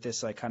working with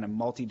this like kind of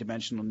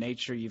multi-dimensional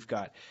nature. You've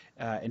got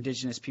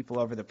indigenous people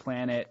over the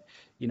planet,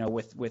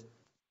 with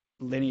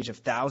lineage of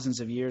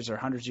thousands of years or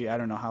hundreds of years. I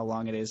don't know how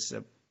long it is,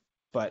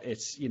 but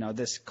it's,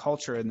 this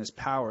culture and this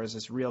power is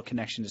this real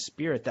connection to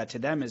spirit that to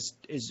them is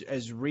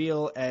as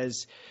real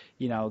as,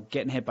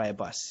 getting hit by a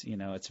bus.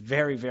 It's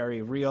very,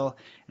 very real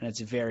and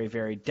it's very,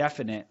 very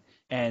definite.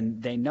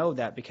 And they know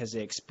that because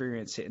they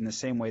experience it in the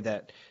same way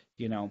that,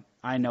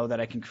 I know that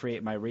I can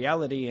create my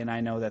reality, and I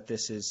know that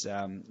this is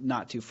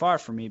not too far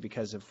from me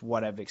because of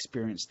what I've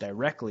experienced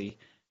directly.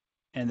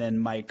 And then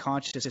my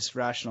conscious,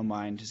 rational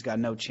mind has got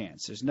no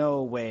chance. There's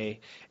no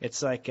way.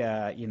 It's like,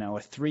 a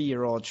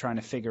 3-year-old trying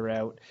to figure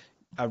out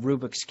a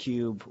Rubik's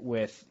Cube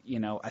with,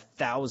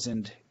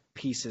 1,000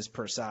 pieces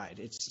per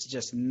side. It's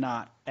just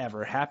not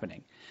ever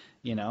happening,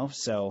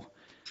 so...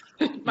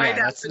 My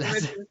dad's been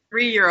with a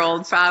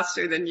 3-year-old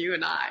faster than you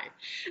and I.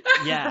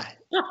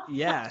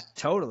 yeah,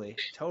 totally.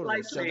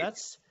 Likely. So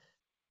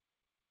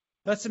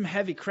that's some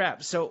heavy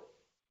crap. So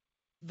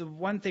the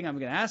one thing I'm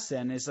going to ask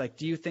then is, like,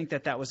 do you think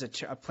that was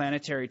a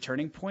planetary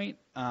turning point?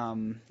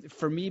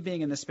 For me,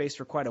 being in this space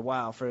for quite a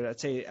while, for I'd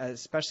say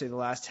especially the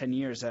last 10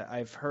 years,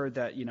 I've heard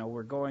that,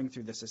 we're going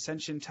through this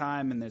ascension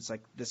time, and there's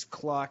like this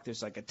clock,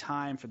 there's like a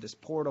time for this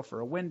portal for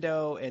a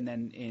window, and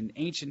then in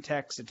ancient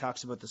texts it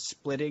talks about the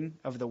splitting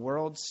of the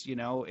worlds.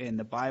 In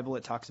the Bible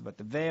it talks about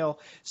the veil.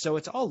 So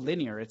it's all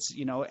linear. It's,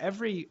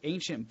 every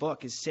ancient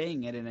book is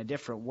saying it in a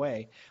different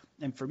way.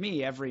 And for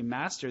me, every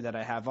master that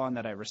I have on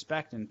that I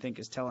respect and think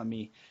is telling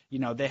me,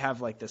 they have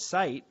like the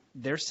sight,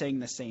 they're saying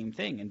the same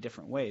thing in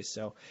different ways.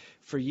 So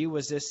for you,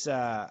 was this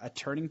a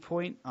turning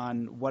point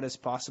on what is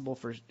possible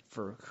for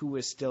who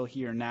is still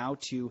here now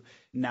to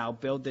now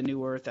build the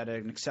new earth at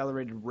an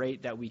accelerated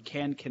rate that we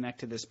can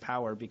connect to this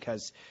power?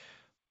 Because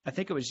I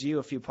think it was you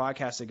a few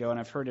podcasts ago, and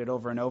I've heard it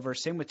over and over.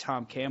 Same with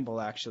Tom Campbell,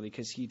 actually,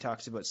 because he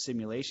talks about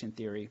simulation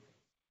theory.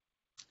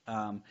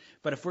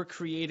 But if we're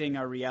creating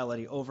our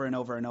reality over and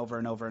over and over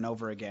and over and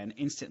over again,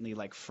 instantly,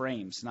 like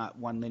frames, not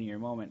one linear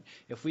moment,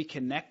 if we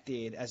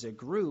connected as a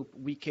group,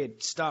 we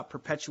could stop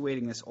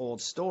perpetuating this old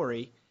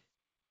story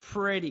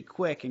pretty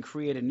quick and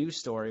create a new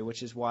story,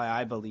 which is why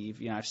I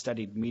believe, I've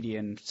studied media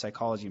and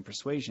psychology and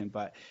persuasion,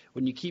 but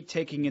when you keep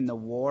taking in the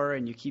war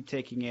and you keep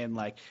taking in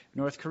like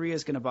North Korea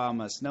is going to bomb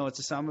us, no,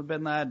 it's Osama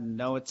bin Laden,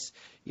 no, it's,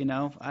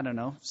 I don't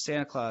know,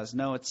 Santa Claus,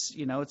 no, it's,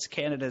 it's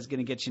Canada is going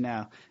to get you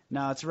now,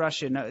 no, it's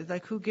Russia, no,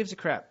 like who gives a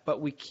crap?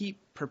 But we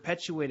keep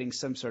perpetuating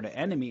some sort of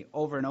enemy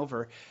over and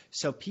over,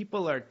 so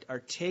people are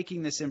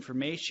taking this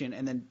information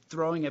and then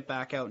throwing it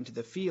back out into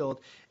the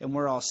field, and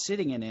we're all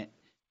sitting in it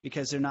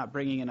because they're not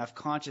bringing enough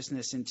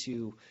consciousness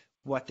into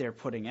what they're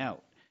putting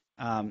out.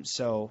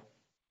 So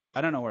I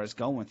don't know where I was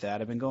going with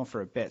that. I've been going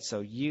for a bit. So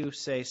you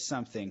say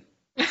something.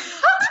 Great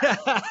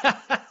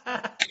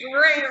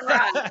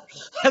run.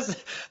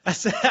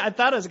 I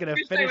thought I was going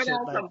to finish it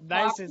like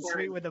nice and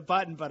sweet with a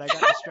button, but I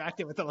got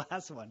distracted with the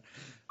last one.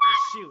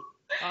 Shoot.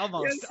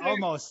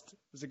 Almost. It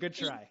was a good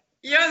try.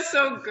 You're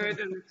so good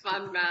and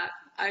fun, Matt.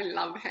 I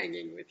love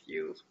hanging with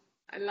you.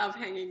 I love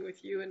hanging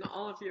with you and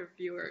all of your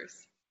viewers.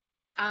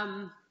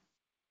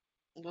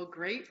 Well,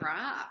 great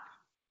wrap.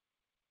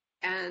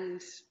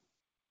 And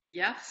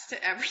yes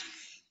to everything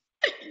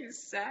you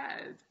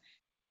said.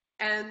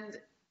 And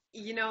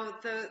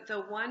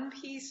the one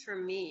piece for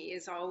me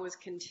is always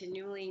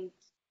continuing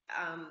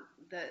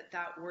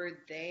that word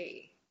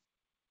they,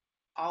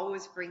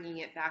 always bringing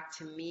it back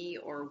to me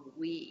or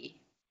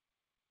we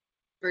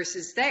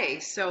versus they.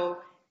 So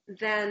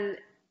then,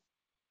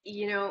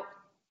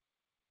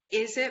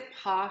 is it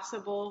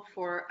possible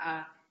for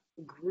a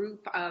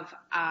group of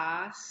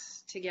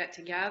us to get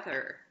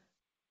together?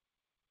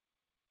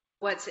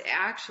 What's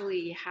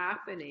actually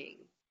happening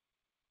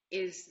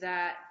is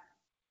that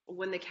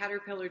when the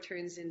caterpillar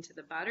turns into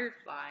the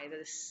butterfly,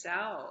 the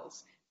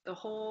cells, the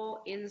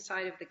whole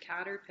inside of the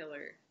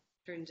caterpillar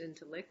turns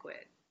into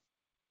liquid.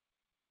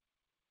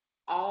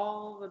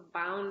 All the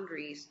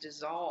boundaries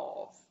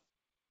dissolve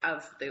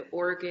of the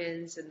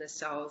organs and the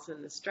cells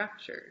and the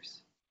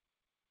structures.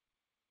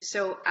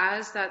 So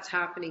as that's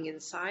happening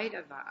inside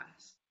of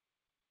us,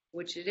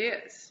 which it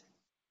is,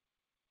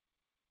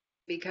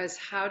 because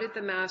how did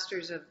the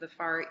masters of the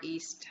Far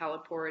East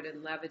teleport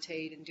and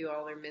levitate and do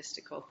all their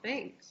mystical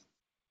things?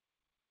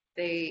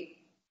 They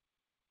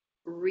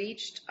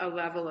reached a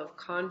level of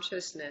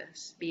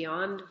consciousness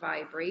beyond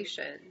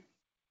vibration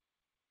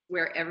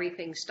where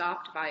everything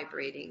stopped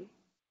vibrating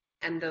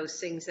and those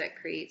things that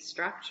create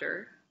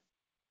structure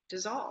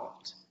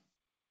dissolved.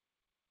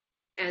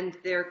 And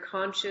their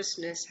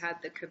consciousness had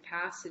the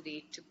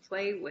capacity to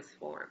play with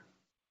form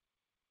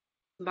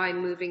by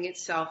moving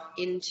itself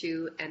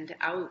into and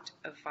out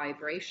of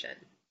vibration.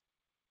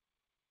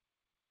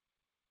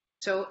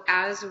 So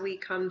as we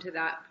come to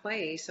that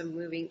place of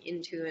moving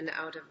into and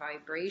out of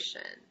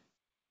vibration,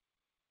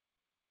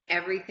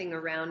 everything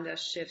around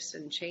us shifts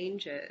and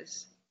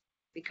changes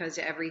because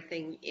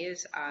everything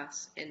is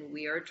us, and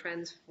we are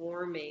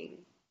transforming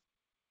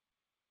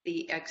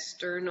the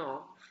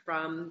external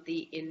from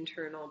the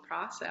internal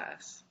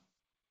process.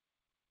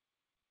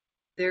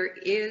 There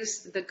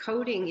is the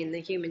coding in the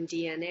human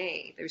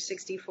DNA. There's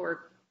 64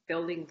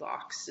 building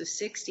blocks. The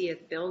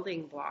 60th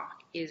building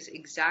block is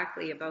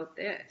exactly about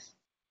this.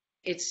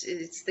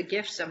 It's the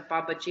gifts of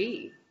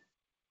Babaji,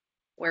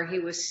 where he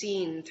was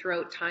seen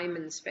throughout time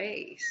and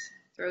space.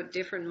 Throughout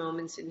different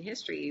moments in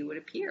history, he would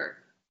appear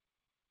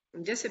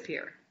and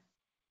disappear.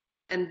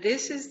 And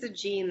this is the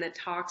gene that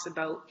talks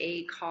about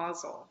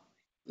acausal,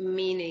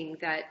 meaning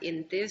that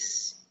in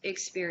this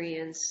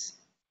experience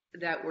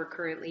that we're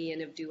currently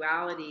in of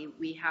duality,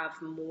 we have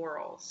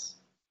morals.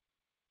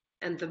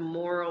 And the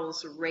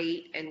morals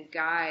rate and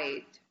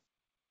guide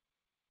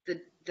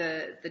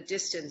the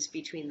distance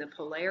between the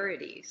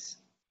polarities.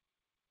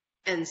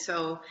 And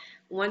so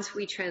once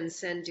we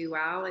transcend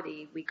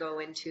duality, we go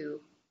into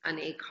an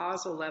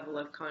acausal level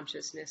of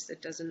consciousness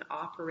that doesn't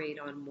operate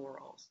on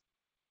morals.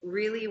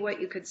 Really,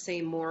 what you could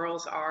say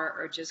morals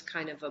are just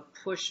kind of a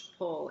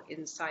push-pull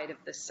inside of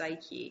the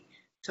psyche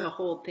to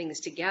hold things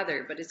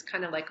together, but it's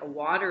kind of like a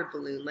water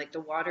balloon. Like the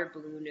water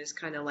balloon is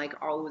kind of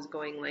like always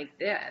going like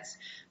this.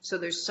 So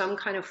there's some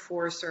kind of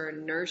force or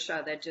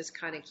inertia that just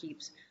kind of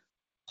keeps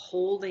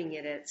holding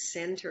it at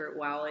center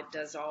while it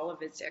does all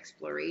of its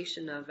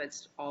exploration of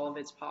all of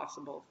its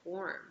possible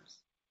forms.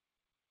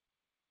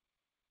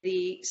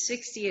 The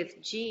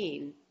 60th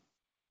gene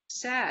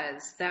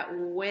says that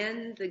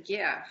when the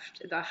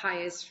gift, the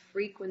highest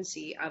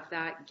frequency of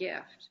that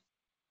gift,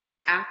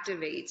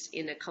 activates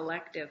in a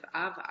collective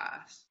of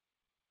us,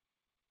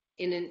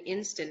 in an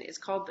instant, it's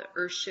called the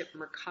Earthship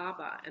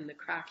Merkaba and the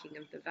cracking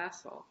of the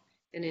vessel.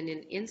 And in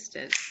an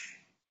instant,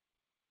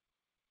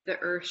 the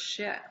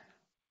Earthship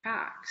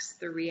cracks,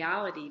 the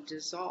reality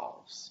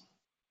dissolves.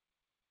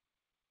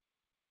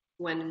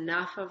 When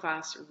enough of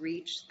us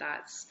reach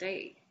that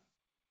state.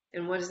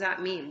 And what does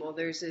that mean? Well,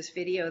 there's this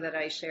video that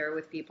I share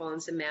with people, and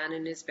it's a man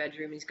in his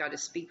bedroom. He's got a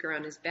speaker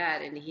on his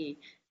bed, and he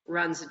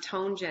runs a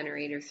tone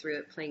generator through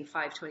it, playing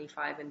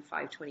 525 and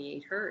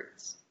 528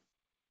 hertz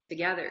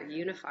together,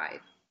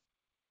 unified.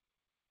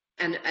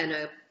 And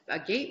a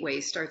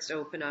gateway starts to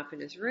open up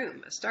in his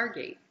room, a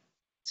stargate.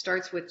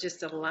 Starts with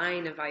just a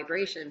line of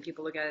vibration.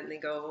 People look at it and they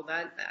go,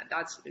 well,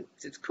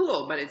 it's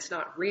cool, but it's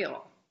not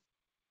real.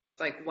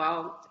 It's like,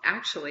 well,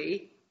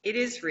 actually, it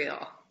is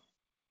real.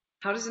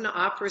 How does an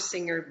opera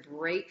singer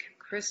break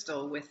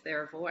crystal with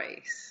their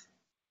voice?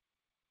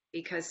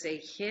 Because they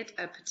hit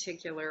a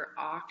particular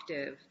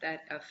octave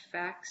that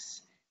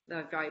affects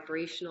the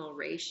vibrational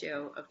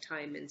ratio of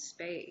time and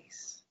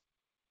space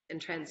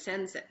and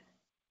transcends it.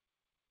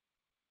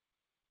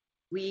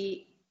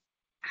 We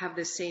have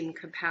the same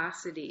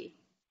capacity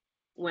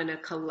when a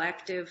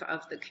collective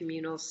of the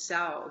communal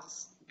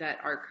cells that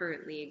are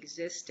currently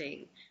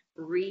existing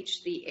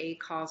reach the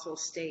acausal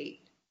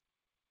state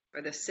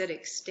or the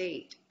acidic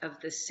state of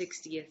the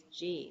 60th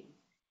gene,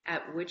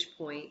 at which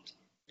point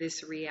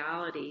this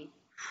reality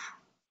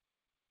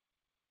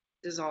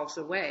dissolves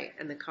away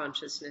and the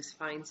consciousness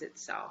finds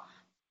itself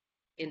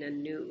in a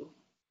new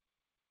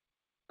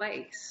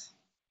place,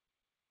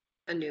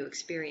 a new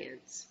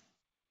experience.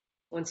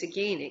 Once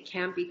again, it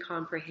can't be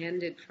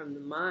comprehended from the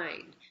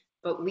mind,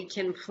 But we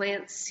can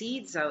plant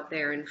seeds out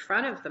there in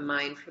front of the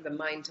mind for the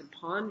mind to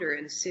ponder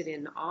and sit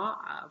in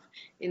awe of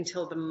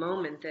until the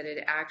moment that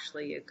it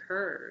actually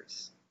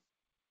occurs.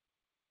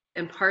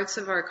 And parts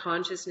of our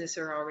consciousness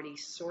are already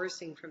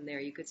sourcing from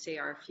there. You could say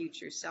our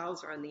future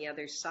selves are on the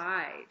other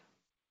side,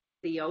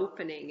 the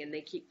opening, and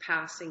they keep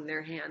passing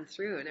their hand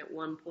through. And at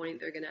one point,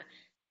 they're going to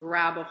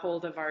grab a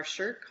hold of our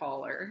shirt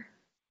collar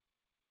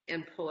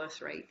and pull us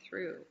right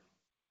through.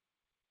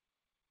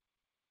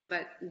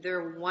 But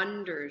they're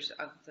wonders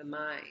of the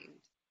mind,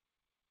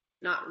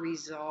 not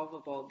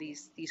resolvable.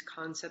 These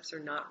concepts are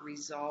not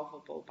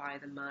resolvable by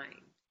the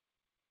mind.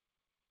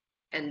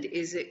 And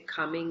is it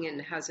coming,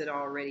 and has it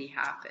already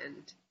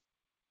happened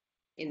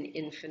in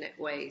infinite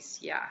ways?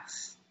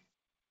 Yes.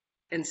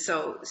 And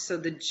so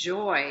the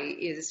joy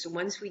is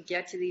once we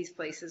get to these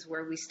places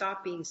where we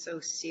stop being so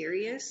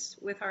serious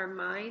with our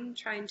mind,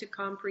 trying to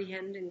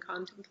comprehend and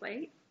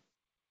contemplate,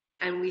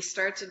 and we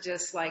start to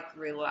just like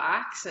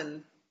relax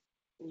and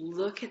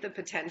look at the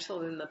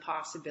potential and the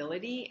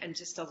possibility and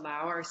just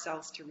allow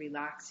ourselves to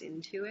relax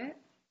into it.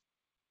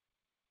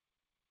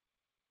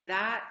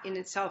 That in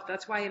itself,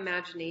 that's why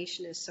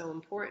imagination is so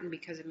important,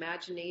 because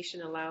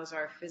imagination allows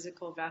our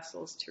physical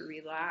vessels to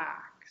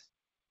relax.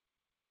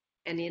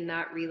 And in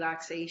that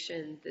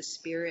relaxation, the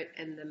spirit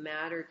and the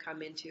matter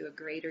come into a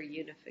greater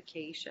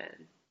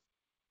unification.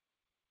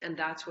 And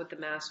that's what the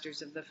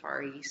masters of the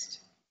Far East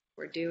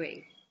were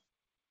doing,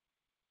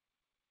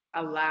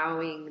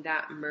 allowing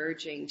that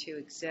merging to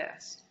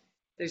exist.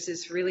 There's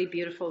this really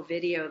beautiful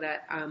video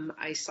that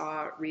I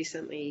saw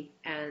recently,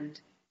 and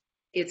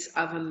it's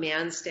of a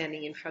man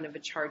standing in front of a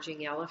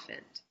charging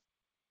elephant.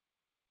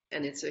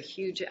 And it's a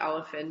huge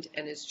elephant,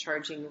 and it's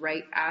charging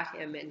right at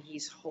him, and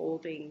he's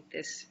holding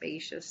this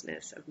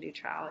spaciousness of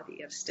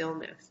neutrality, of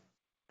stillness,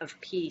 of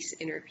peace,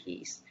 inner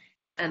peace.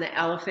 And the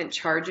elephant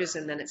charges,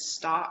 and then it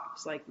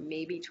stops like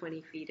maybe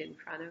 20 feet in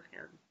front of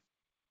him.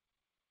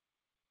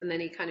 And then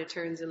he kind of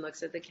turns and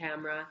looks at the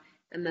camera,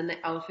 and then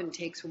the elephant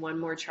takes one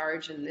more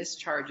charge, and this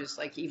charge is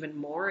like even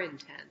more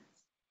intense.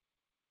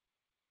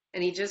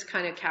 And he just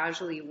kind of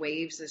casually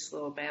waves this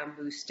little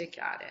bamboo stick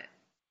at it.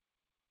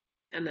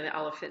 And the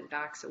elephant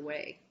backs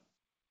away.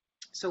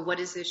 So what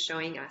is this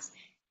showing us?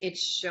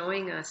 It's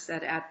showing us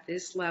that at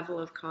this level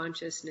of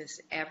consciousness,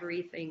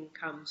 everything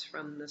comes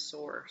from the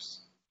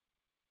source,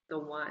 the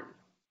one.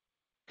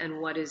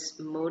 And what is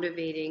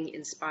motivating,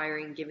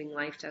 inspiring, giving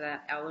life to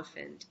that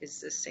elephant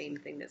is the same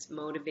thing that's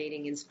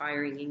motivating,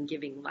 inspiring, and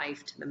giving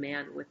life to the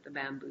man with the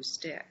bamboo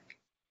stick.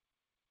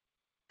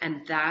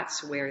 And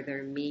that's where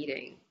they're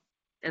meeting.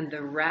 And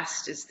the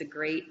rest is the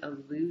great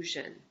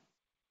illusion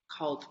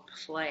called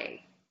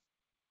play.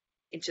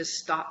 It just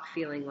stopped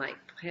feeling like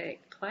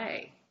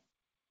play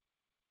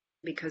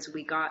because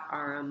we got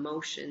our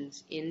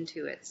emotions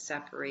into it,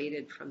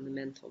 separated from the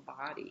mental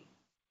body.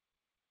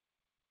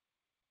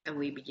 And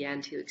we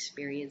began to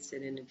experience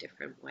it in a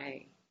different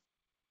way.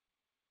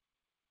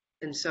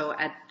 And so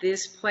at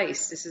this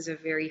place, this is a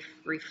very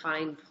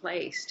refined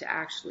place to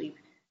actually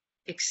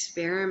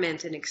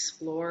experiment and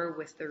explore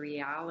with the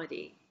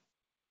reality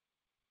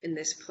in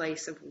this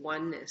place of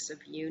oneness, of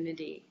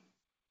unity,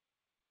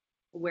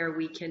 where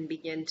we can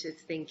begin to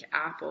think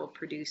apple,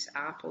 produce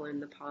apple in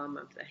the palm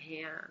of the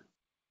hand,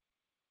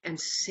 and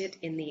sit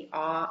in the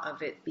awe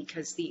of it,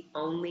 because the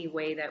only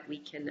way that we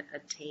can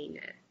attain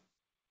it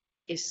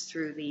is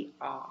through the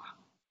awe.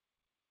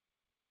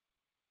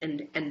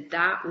 And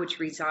that which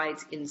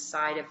resides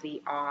inside of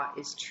the awe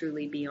is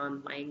truly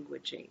beyond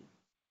languaging,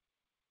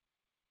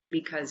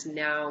 because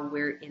now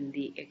we're in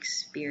the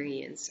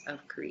experience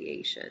of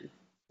creation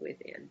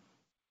within.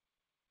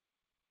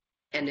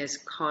 And as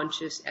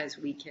conscious as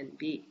we can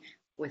be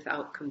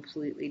without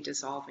completely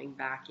dissolving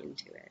back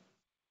into it.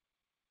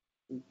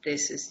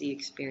 This is the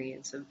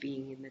experience of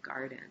being in the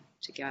garden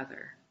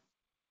together.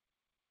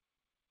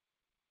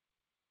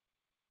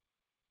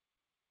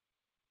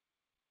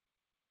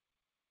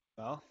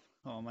 Well,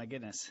 oh my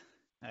goodness.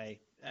 I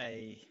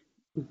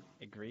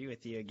agree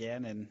with you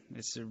again, and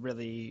it's a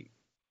really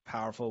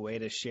powerful way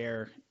to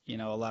share, a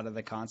lot of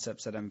the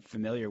concepts that I'm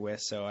familiar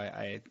with. So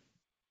I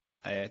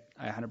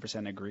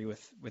 100% agree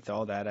with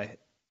all that.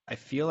 I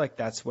feel like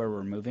that's where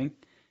we're moving.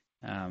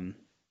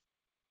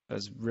 It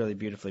was really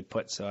beautifully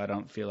put, so I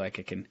don't feel like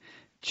I can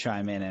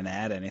chime in and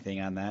add anything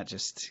on that.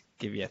 Just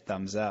give you a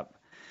thumbs up.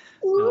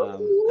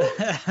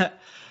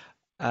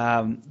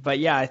 But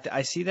yeah,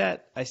 I see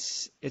that.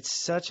 It's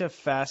such a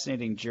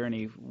fascinating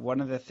journey.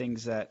 One of the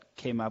things that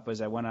came up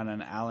was I went on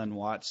an Alan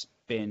Watts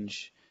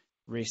binge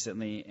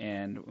recently,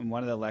 and in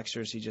one of the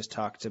lectures he just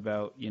talked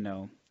about,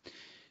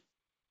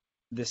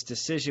 this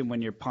decision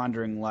when you're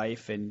pondering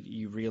life and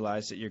you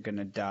realize that you're going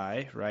to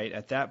die, right?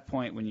 At that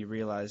point, when you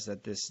realize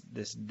that this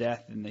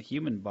death in the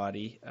human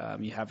body,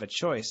 you have a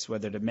choice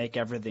whether to make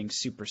everything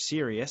super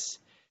serious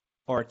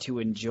or to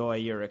enjoy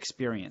your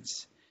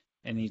experience.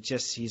 And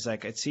he's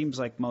like, it seems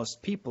like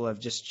most people have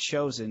just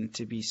chosen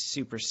to be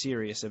super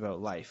serious about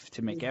life,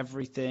 to make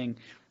everything,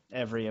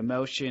 every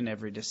emotion,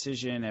 every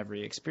decision,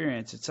 every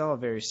experience, it's all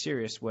very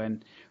serious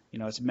when,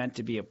 it's meant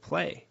to be a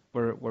play.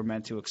 We're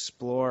meant to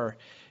explore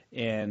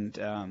And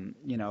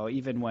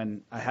even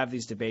when I have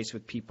these debates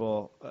with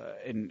people,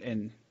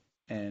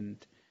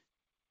 and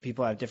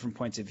people have different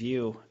points of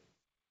view,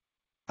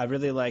 I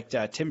really liked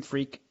Tim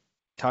Freak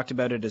talked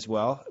about it as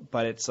well.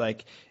 But it's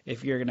like,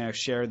 if you're going to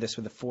share this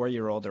with a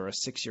 4-year-old or a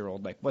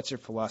 6-year-old, like, what's your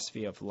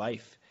philosophy of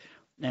life?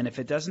 And if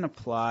it doesn't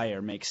apply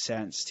or make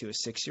sense to a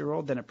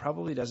 6-year-old, then it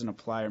probably doesn't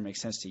apply or make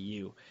sense to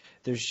you.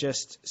 There's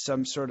just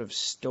some sort of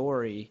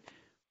story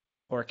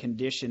or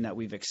condition that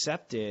we've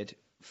accepted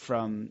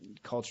from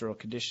cultural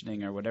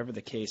conditioning or whatever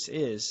the case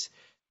is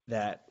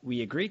that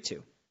we agree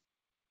to.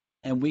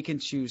 And we can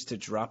choose to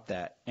drop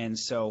that. And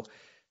so,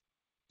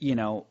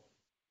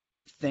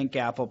 think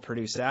apple,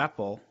 produce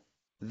apple.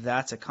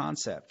 That's a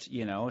concept,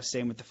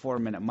 same with the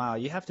 4-minute mile.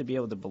 You have to be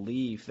able to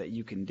believe that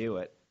you can do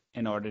it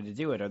in order to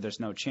do it, or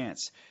there's no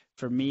chance.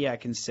 For me, I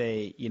can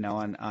say,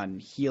 on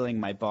healing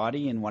my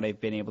body and what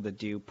I've been able to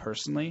do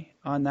personally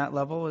on that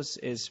level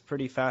is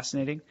pretty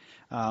fascinating.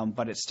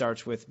 But it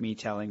starts with me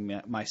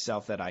telling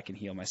myself that I can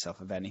heal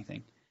myself of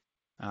anything.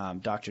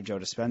 Dr. Joe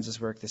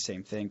Dispenza's work, the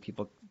same thing.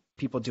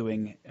 People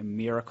doing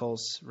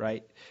miracles,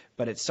 right?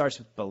 But it starts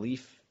with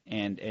belief,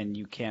 and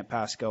you can't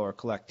pass go or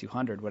collect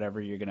 200.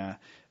 Whatever you're gonna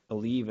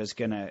believe is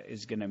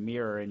gonna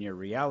mirror in your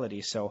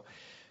reality. So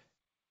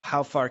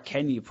how far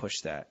can you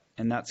push that?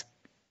 And that's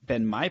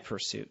been my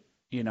pursuit.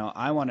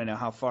 I want to know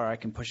how far I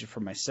can push it for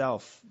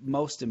myself,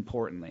 most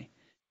importantly.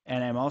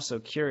 And I'm also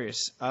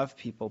curious of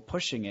people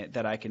pushing it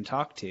that I can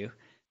talk to,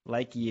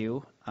 like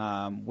you,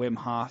 Wim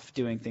Hof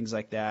doing things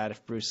like that.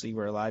 If Bruce Lee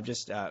were alive,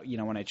 just,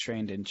 when I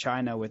trained in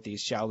China with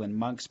these Shaolin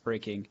monks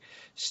breaking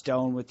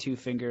stone with 2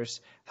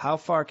 fingers, how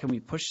far can we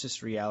push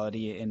this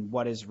reality in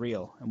what is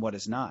real and what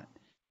is not?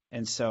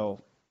 And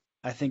so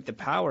I think the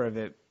power of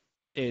it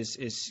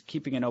is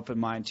keeping an open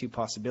mind to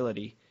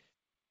possibility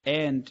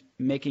and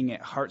making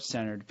it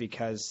heart-centered,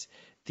 because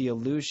the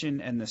illusion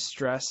and the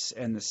stress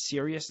and the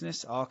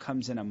seriousness all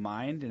comes in a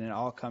mind, and it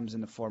all comes in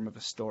the form of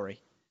a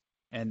story.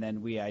 And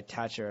then we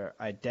attach our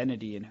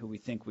identity in who we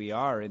think we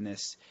are in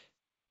this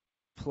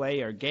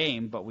play or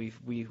game, but we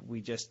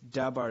just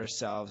dub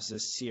ourselves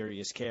as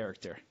serious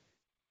character.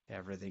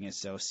 Everything is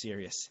so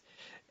serious.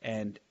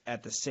 And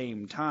at the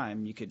same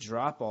time, you could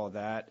drop all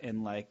that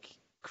and, like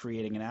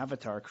creating an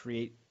avatar,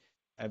 create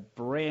a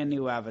brand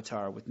new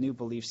avatar with new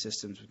belief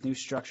systems, with new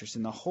structures,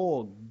 and the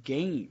whole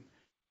game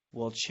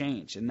will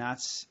change. And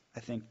that's, I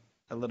think,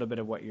 a little bit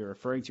of what you're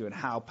referring to and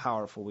how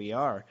powerful we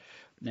are.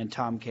 And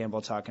Tom Campbell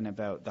talking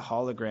about the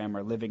hologram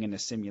or living in a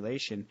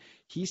simulation,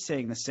 he's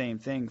saying the same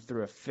thing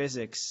through a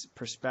physics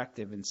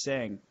perspective and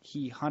saying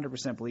he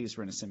 100% believes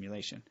we're in a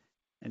simulation.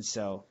 And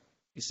so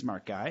he's a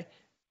smart guy,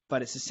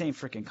 but it's the same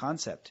freaking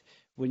concept.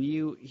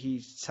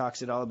 He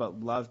talks it all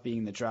about love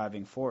being the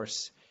driving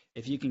force.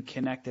 If you can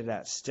connect to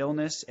that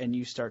stillness and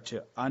you start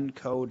to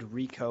uncode,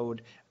 recode,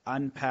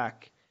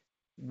 unpack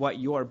what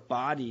your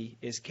body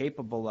is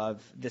capable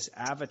of, this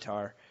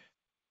avatar.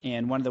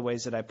 And one of the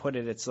ways that I put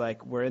it, it's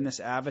like we're in this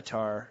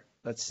avatar.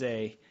 Let's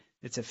say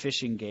it's a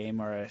fishing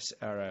game or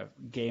a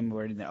game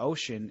where in the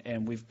ocean,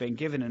 and we've been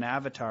given an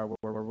avatar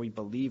where we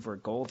believe we're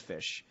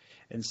goldfish.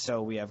 And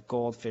so we have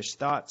goldfish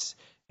thoughts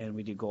and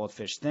we do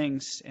goldfish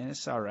things, and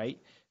it's all right.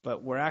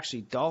 But we're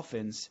actually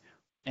dolphins.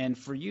 And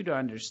for you to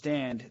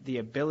understand the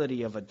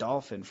ability of a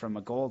dolphin from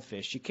a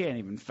goldfish, you can't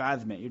even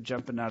fathom it. You're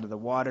jumping out of the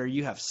water.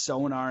 You have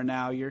sonar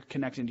now. You're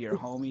connecting to your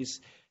homies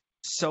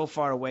so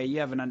far away.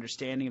 You have an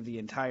understanding of the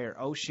entire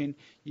ocean.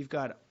 You've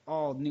got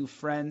all new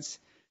friends.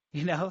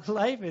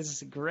 Life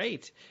is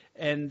great.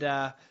 And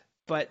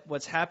but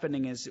what's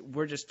happening is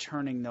we're just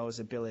turning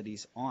those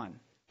abilities on.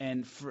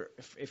 And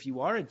if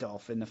you are a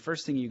dolphin, the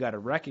first thing you got to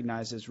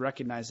recognize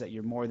that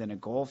you're more than a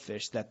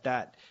goldfish,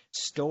 that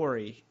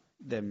story –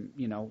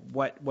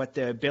 what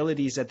the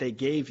abilities that they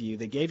gave you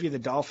the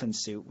dolphin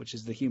suit, which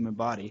is the human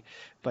body,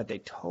 but they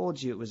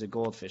told you it was a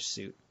goldfish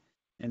suit.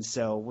 And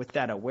so with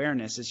that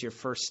awareness is your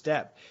first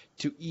step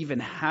to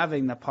even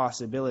having the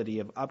possibility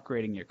of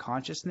upgrading your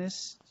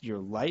consciousness, your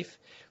life,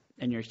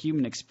 and your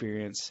human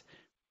experience.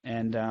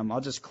 And I'll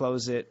just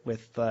close it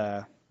with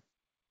if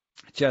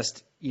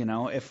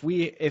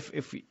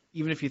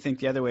even if you think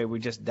the other way, we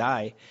just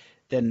die,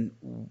 then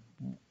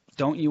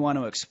don't you want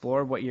to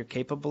explore what you're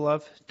capable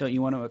of? Don't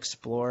you want to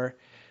explore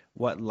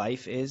what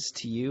life is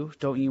to you?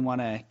 Don't you want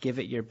to give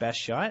it your best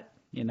shot,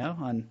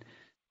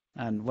 on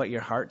what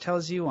your heart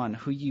tells you, on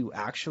who you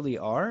actually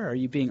are? Are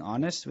you being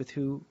honest with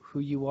who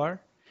you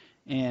are?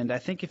 And I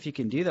think if you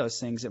can do those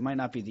things, it might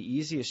not be the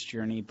easiest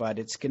journey, but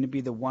it's going to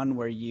be the one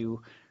where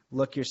you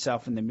look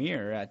yourself in the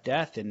mirror at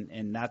death,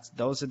 and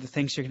those are the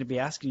things you're going to be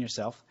asking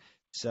yourself.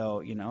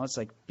 So, it's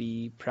like,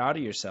 be proud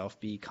of yourself,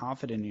 be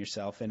confident in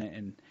yourself,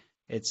 and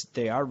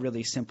they are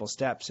really simple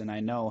steps, and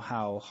I know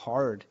how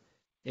hard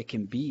it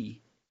can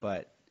be,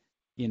 but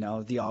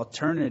the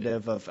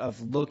alternative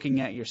of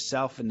looking at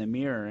yourself in the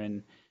mirror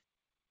and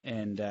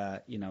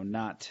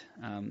not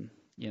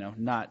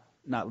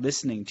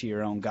listening to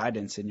your own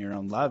guidance and your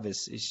own love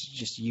is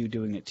just you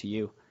doing it to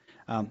you.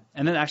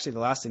 And then actually the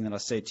last thing that I'll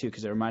say too,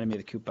 because it reminded me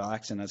of the Kute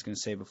Blackson I was going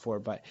to say before,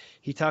 but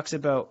he talks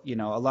about, a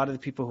lot of the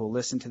people who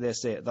listen to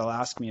this, they'll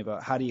ask me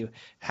about how do you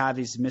have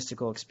these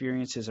mystical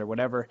experiences or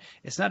whatever.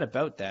 It's not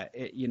about that.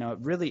 It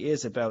really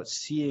is about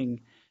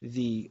seeing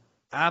the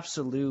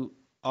absolute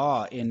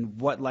awe in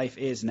what life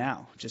is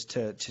now.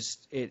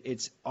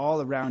 It's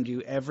all around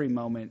you every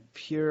moment,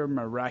 pure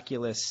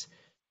miraculous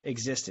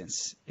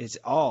existence. It's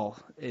all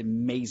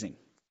amazing.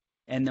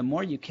 And the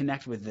more you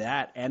connect with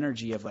that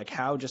energy of like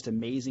how just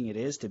amazing it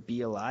is to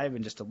be alive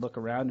and just to look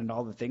around and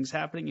all the things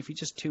happening, if you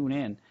just tune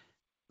in,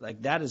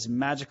 like that is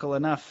magical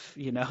enough,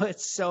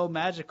 it's so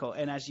magical.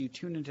 And as you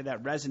tune into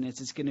that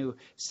resonance, it's going to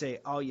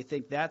say, oh, you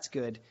think that's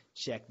good?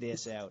 Check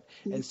this out.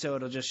 And so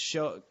it'll just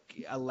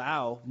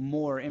allow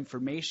more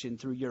information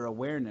through your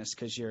awareness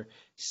because you're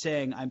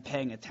saying, I'm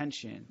paying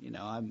attention,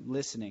 I'm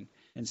listening.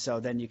 And so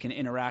then you can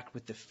interact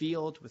with the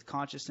field, with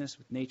consciousness,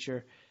 with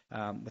nature,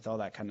 with all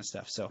that kind of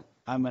stuff. So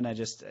I'm going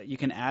to you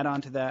can add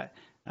on to that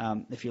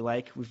if you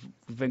like. We've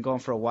been going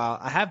for a while.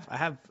 I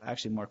have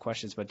actually more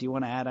questions, but do you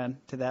want to add on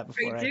to that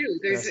before I do?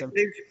 There's a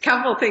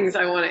couple things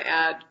I want to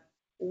add.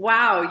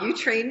 Wow, you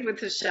trained with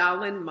the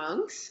Shaolin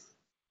monks?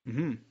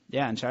 Mm-hmm.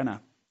 Yeah, in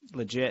China.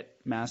 Legit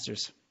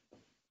masters.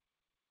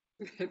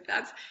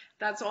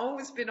 That's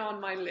always been on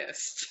my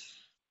list.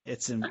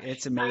 It's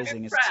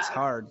amazing. It's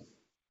hard.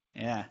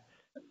 Yeah.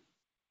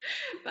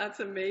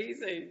 That's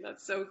amazing.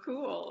 That's so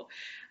cool.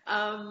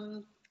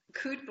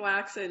 Kute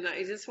Blackson,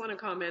 I just want to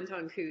comment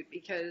on Kute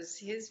because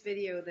his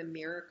video, The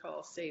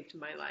Miracle, saved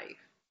my life.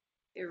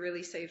 It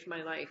really saved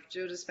my life.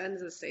 Joe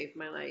Dispenza saved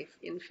my life.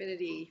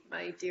 Infinity,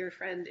 my dear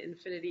friend,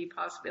 Infinity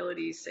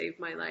Possibilities saved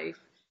my life.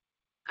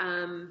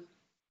 On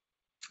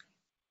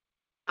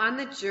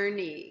the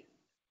journey,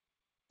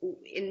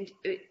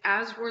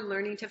 as we're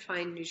learning to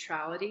find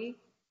neutrality,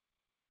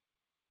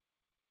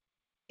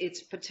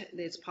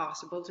 it's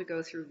possible to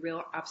go through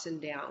real ups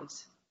and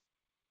downs.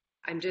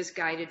 I'm just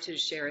guided to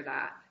share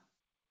that.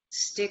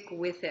 Stick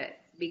with it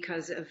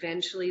because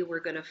eventually we're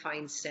going to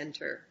find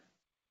center.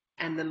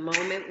 And the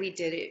moment we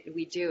do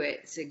it,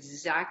 it's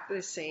exactly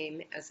the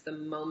same as the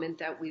moment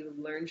that we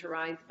learn to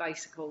ride the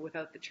bicycle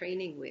without the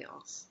training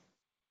wheels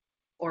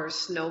or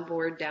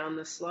snowboard down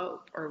the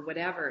slope or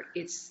whatever.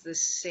 It's the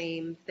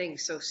same thing.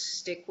 So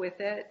stick with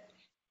it.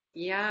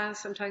 Yeah,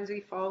 sometimes we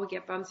fall, we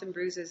get bumps and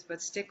bruises,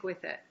 but stick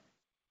with it.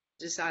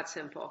 Just that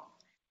simple.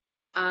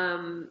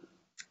 Kute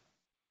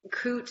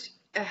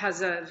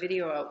has a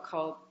video out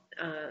called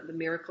The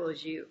Miracle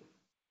Is You.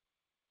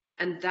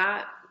 And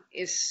that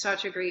is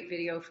such a great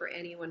video for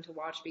anyone to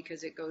watch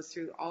because it goes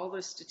through all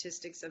the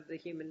statistics of the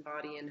human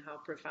body and how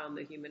profound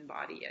the human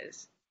body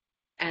is.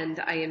 And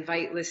I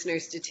invite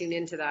listeners to tune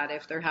into that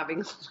if they're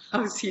having a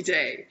lousy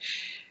day,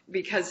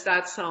 because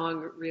that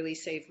song really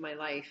saved my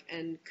life.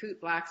 And Kute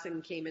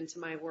Blackson came into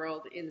my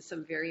world in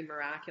some very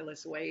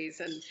miraculous ways.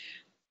 And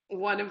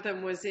one of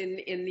them was in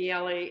the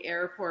LA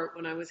airport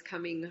when I was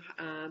coming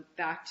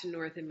back to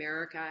North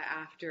America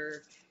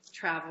after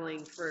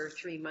traveling for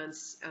 3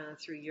 months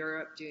through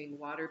Europe doing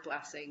water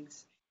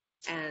blessings.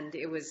 And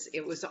it was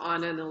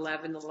on an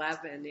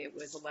 11/11. It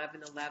was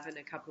 11/11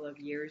 a couple of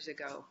years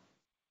ago.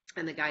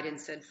 And the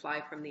guidance said,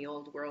 fly from the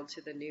old world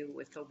to the new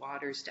with the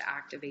waters to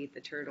activate the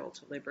turtle,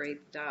 to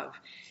liberate the dove.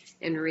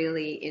 And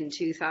really in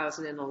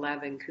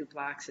 2011, Kute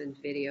Blackson's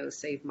video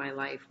saved my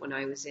life when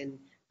I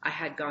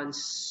had gone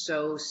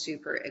so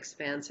super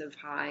expansive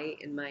high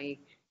in my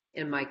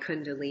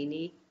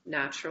Kundalini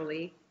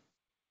naturally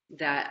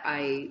that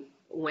I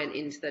went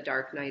into the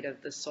dark night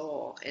of the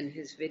soul. And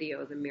his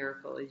video, The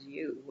Miracle Is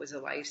You, was a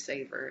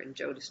lifesaver. And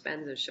Joe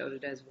Dispenza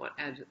showed it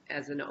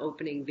as an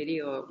opening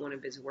video at one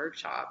of his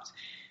workshops.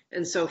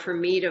 And so for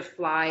me to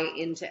fly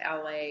into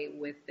LA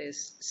with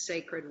this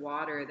sacred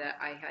water that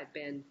I had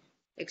been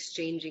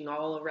exchanging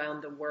all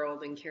around the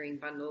world and carrying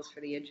bundles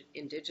for the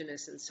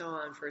indigenous and so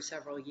on for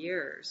several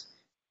years,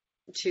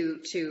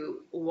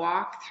 to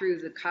walk through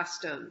the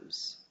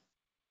customs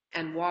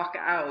and walk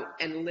out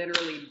and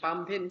literally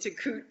bump into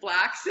Kute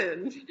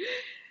Blackson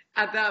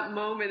at that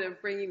moment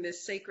of bringing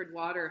this sacred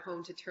water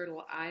home to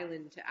Turtle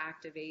Island to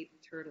activate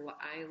Turtle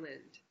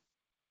Island.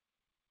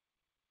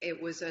 It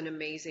was an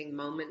amazing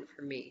moment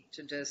for me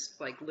to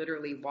just like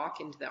literally walk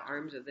into the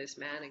arms of this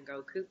man and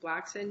go, Kute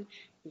Blackson,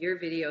 your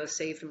video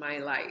saved my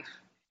life.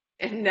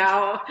 And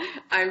now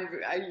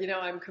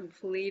I'm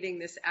completing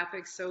this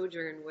epic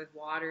sojourn with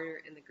water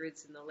and the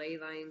grids and the ley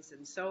lines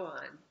and so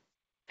on.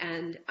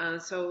 And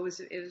so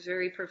it was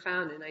very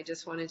profound. And I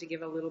just wanted to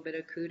give a little bit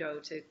of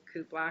kudos to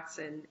Kute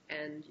Blackson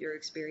and your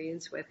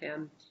experience with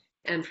him.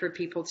 And for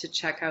people to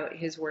check out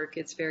his work,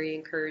 it's very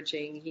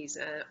encouraging. He's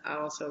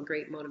also a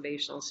great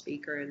motivational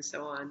speaker and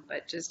so on,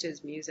 but just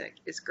his music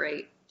is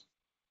great.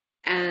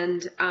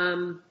 And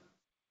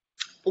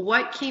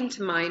what came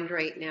to mind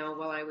right now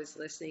while I was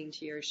listening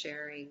to your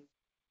sharing,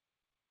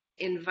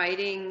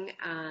 inviting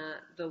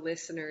the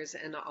listeners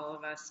and all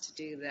of us to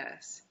do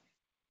this.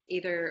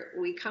 Either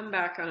we come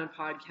back on a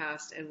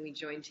podcast and we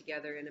join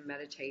together in a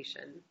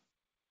meditation,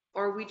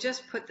 or we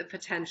just put the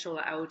potential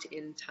out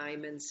in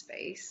time and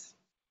space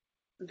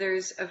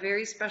there's a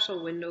very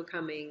special window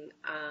coming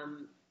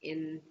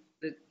in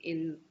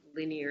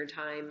linear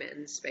time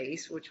and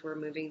space, which we're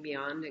moving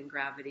beyond in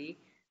gravity,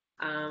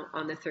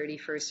 on the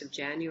 31st of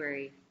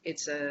January.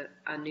 It's a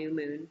new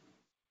moon.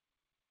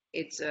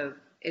 It's a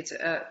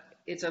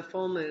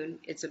full moon.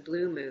 It's a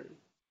blue moon,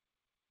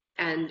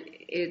 and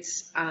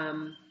it's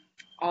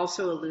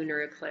also a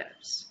lunar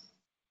eclipse.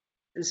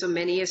 And so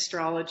many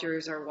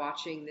astrologers are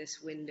watching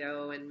this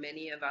window, and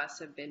many of us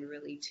have been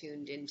really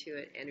tuned into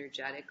it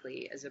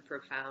energetically as a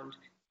profound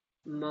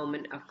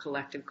moment of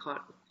collective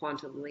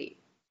quantum leap.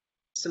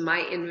 So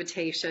my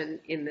invitation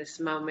in this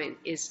moment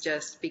is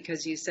just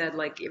because you said,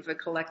 like, if a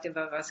collective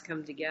of us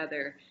come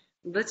together,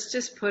 let's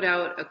just put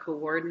out a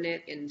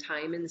coordinate in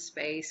time and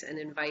space and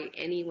invite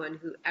anyone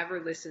who ever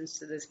listens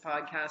to this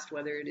podcast,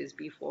 whether it is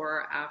before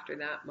or after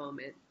that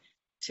moment,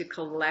 to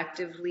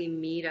collectively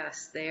meet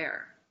us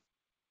there,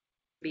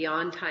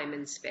 beyond time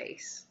and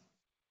space,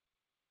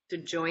 to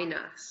join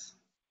us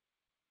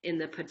in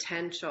the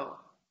potential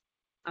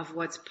of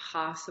what's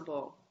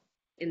possible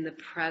in the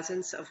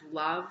presence of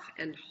love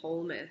and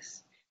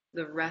wholeness,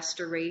 the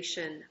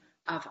restoration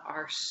of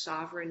our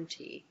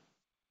sovereignty,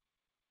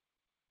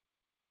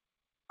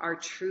 our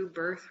true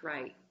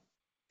birthright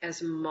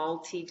as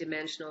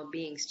multi-dimensional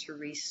beings, to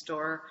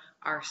restore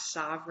our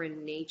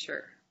sovereign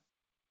nature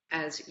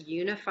as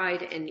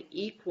unified and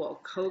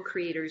equal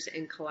co-creators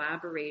and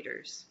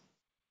collaborators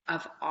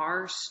of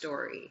our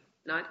story,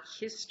 not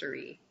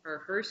history or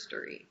her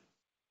story,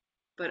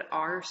 but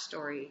our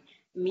story.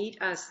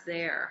 Meet us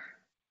there,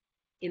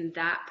 in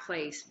that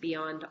place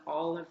beyond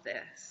all of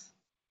this.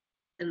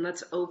 And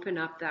let's open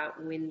up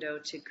that window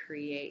to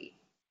create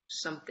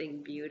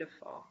something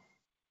beautiful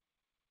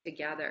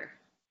together.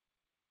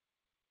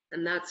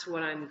 And that's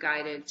what I'm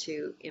guided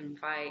to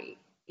invite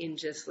in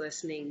just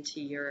listening to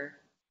your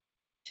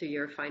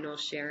final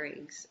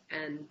sharings.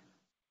 And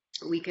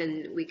we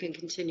can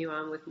continue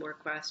on with more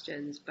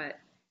questions, but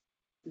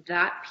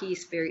that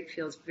piece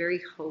feels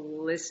very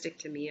holistic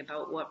to me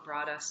about what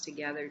brought us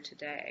together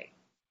today,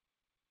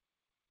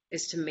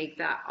 is to make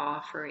that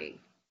offering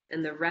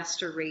and the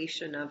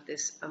restoration of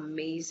this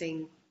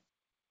amazing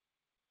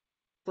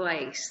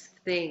place,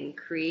 thing,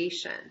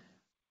 creation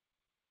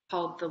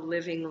called the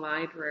Living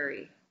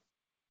Library,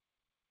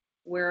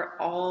 where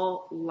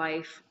all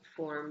life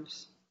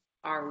forms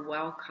are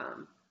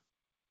welcome,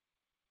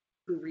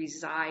 who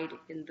reside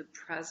in the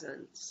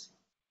presence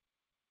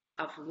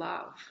of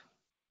love,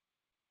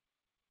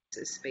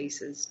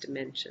 spaces,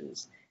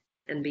 dimensions,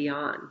 and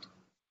beyond.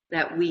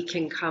 That we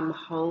can come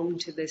home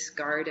to this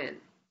garden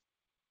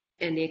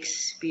and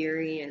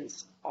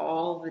experience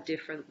all the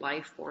different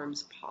life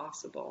forms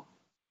possible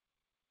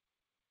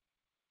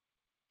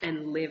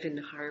and live in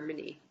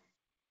harmony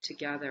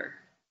together.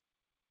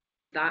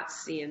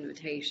 That's the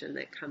invitation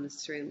that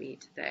comes through me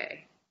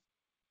today.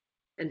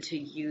 And to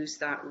use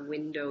that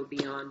window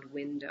beyond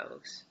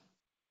windows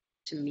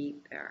to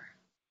meet there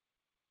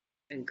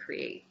and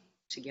create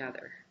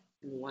together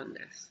in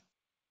oneness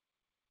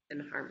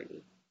and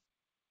harmony.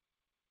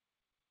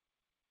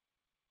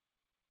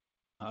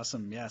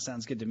 Awesome. Yeah,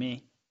 sounds good to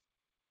me.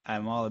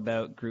 I'm all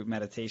about group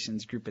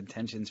meditations, group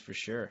intentions for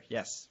sure.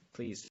 Yes,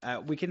 please.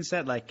 We can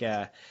set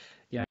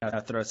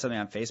throw something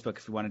on Facebook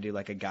if you want to do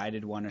like a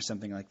guided one or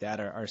something like that,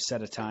 or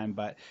set a time.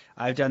 But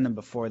I've done them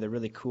before. They're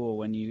really cool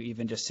when you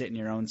even just sit in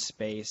your own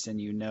space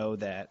and you know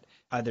that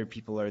other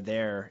people are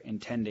there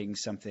intending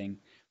something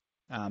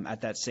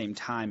at that same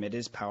time. It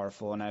is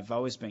powerful. And I've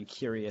always been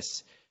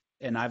curious,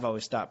 and I've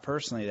always thought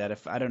personally that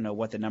if, I don't know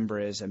what the number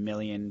is, 1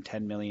 million,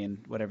 10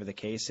 million, whatever the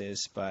case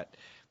is, but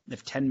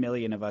if 10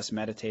 million of us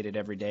meditated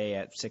every day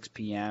at 6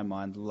 p.m.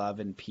 on love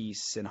and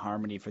peace and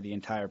harmony for the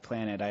entire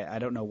planet, I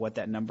don't know what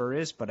that number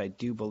is, but I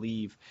do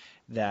believe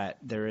that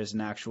there is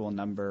an actual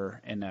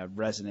number and a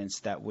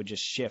resonance that would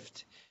just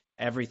shift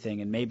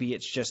everything. And maybe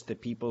it's just the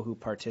people who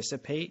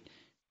participate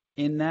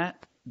in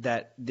that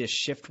this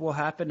shift will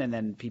happen, and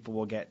then people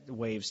will get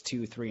waves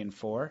 2, 3, and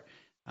 4.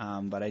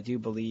 But I do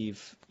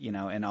believe,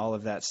 in all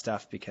of that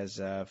stuff because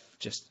of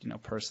just,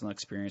 personal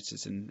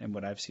experiences and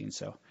what I've seen.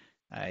 So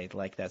I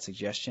like that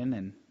suggestion,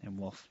 and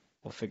we'll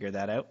figure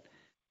that out.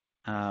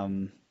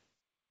 I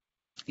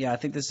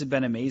think this has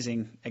been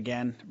amazing.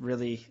 Again,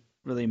 really,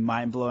 really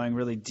mind blowing,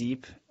 really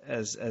deep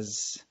as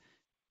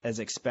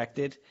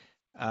expected.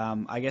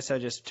 I guess I'll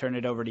just turn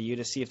it over to you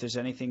to see if there's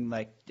anything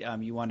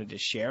you wanted to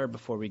share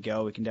before we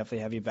go. We can definitely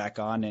have you back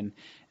on, and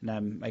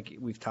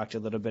we've talked a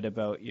little bit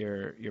about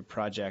your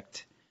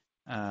project.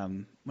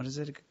 What is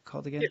it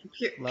called again?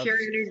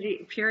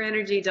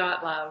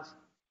 Pureenergy.love.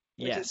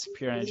 Yes,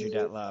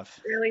 pureenergy.love.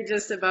 Really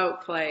just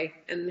about play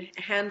and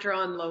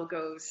hand-drawn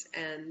logos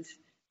and,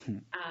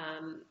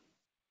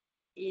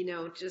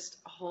 just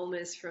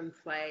wholeness from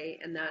play.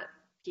 And that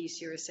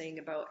piece you were saying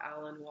about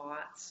Alan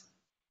Watts,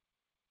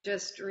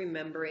 just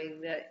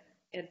remembering that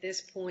at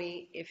this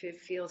point, if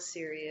it feels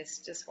serious,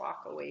 just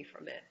walk away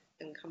from it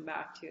and come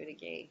back to it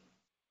again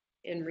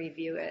and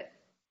review it.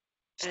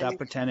 Stop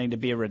pretending to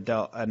be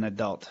an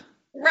adult.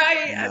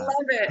 Right, I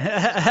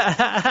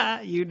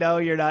love it. You know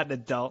you're not an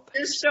adult.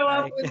 Just show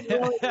up with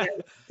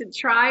willingness to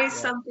try Yeah.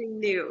 something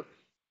new,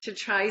 to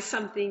try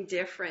something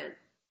different,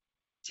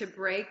 to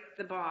break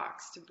the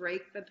box, to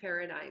break the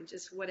paradigm,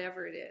 just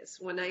whatever it is.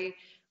 When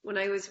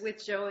I was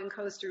with Joe in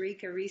Costa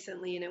Rica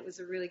recently, and it was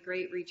a really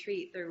great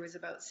retreat, there was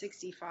about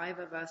 65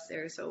 of us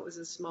there, so it was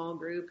a small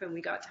group, and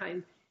we got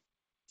time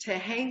to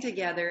hang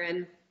together.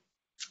 And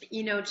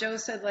Joe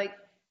said, like,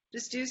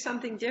 just do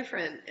something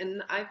different.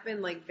 And I've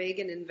been like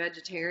vegan and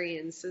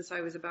vegetarian since I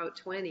was about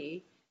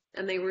 20,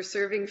 and they were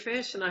serving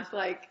fish, and I was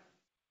like,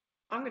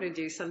 I'm going to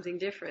do something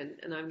different,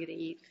 and I'm going to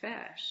eat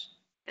fish.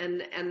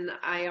 And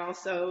I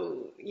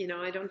also,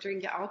 I don't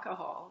drink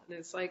alcohol, and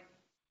it's like,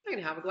 I'm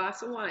going to have a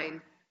glass of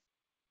wine.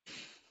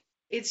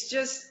 It's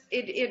just,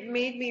 it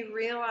made me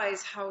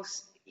realize how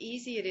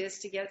easy it is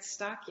to get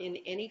stuck in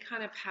any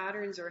kind of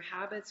patterns or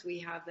habits we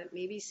have that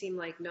maybe seem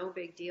like no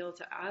big deal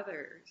to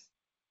others.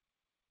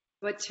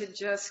 But to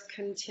just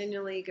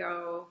continually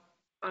go,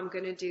 I'm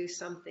going to do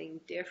something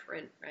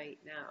different right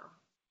now,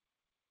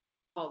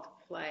 called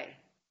play.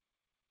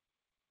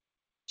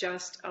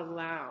 Just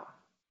allow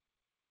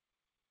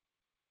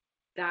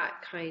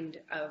that kind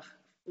of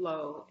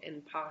flow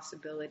and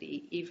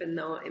possibility, even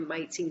though it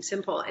might seem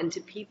simple. And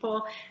to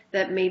people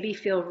that maybe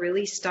feel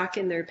really stuck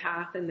in their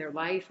path and their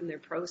life and their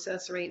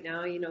process right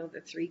now,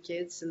 the 3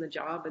 kids and the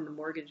job and the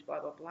mortgage,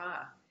 blah, blah,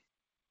 blah.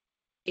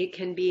 It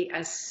can be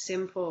as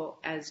simple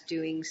as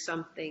doing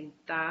something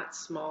that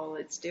small.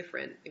 It's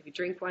different. If you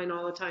drink wine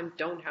all the time,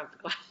 don't have the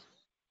glass.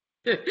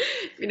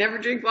 If you never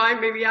drink wine,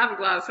 maybe have a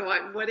glass of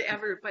wine,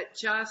 whatever. But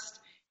just,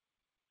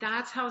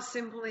 that's how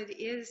simple it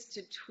is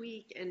to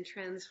tweak and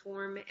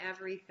transform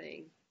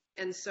everything.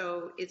 And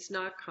so it's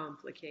not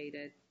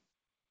complicated.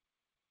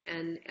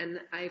 And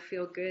I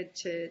feel good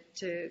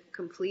to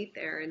complete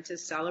there and to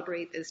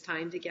celebrate this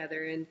time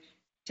together and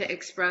to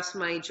express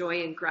my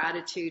joy and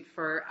gratitude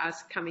for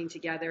us coming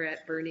together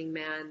at Burning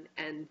Man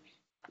and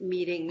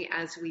meeting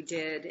as we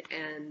did,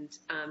 and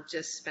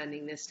just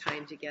spending this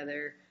time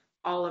together,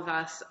 all of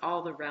us,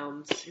 all the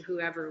realms,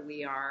 whoever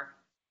we are.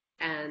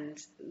 And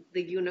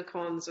the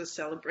unicorns are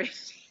celebrating.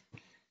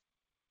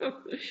 The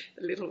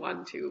little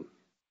one too.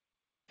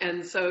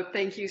 And so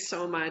thank you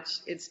so much.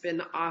 It's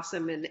been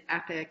awesome and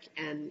epic.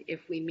 And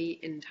if we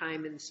meet in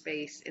time and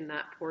space in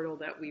that portal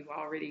that we've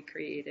already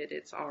created,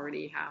 it's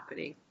already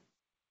happening.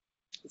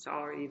 It's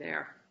already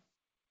there.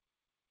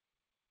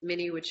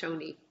 Minnie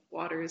Wachoni,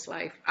 water is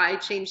life. I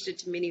changed it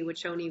to Minnie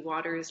Wachoni,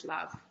 water is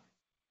love.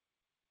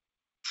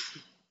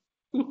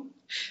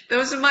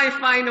 Those are my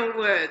final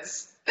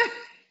words.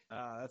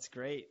 That's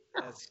great.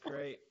 That's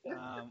great.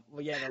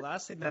 Well, yeah, the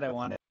last thing that I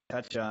wanted to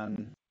touch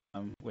on,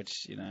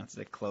 which, it's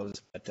a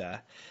close,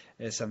 but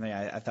is something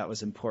I thought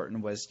was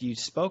important, was you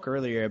spoke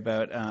earlier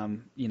about,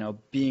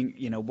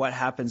 being, what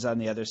happens on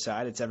the other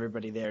side. It's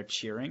everybody there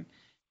cheering.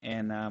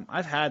 And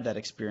I've had that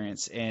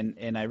experience,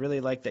 and I really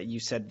like that you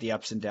said the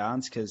ups and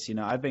downs, because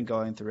I've been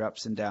going through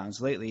ups and downs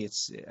lately.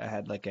 I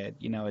had like a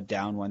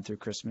down one through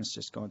Christmas,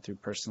 just going through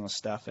personal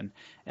stuff, and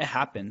it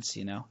happens.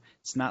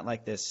 It's not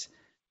like this,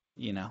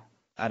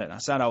 I don't know.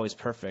 It's not always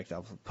perfect.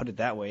 I'll put it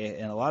that way.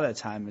 And a lot of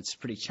the time, it's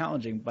pretty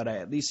challenging. But I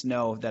at least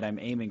know that I'm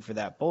aiming for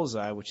that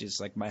bullseye, which is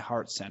like my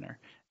heart center.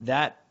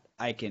 That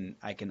I can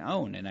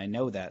own, and I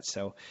know that.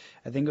 So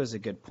I think it was a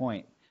good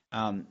point.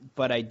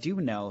 But I do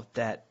know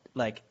that,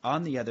 like,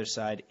 on the other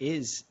side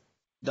is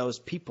those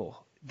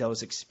people,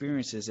 those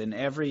experiences, and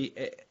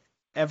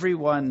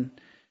everyone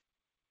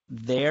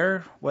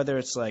there, whether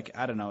it's like,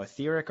 I don't know,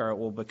 etheric, or it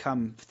will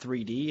become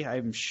 3D,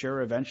 I'm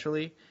sure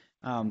eventually.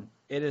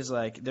 It is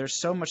like there's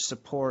so much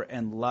support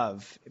and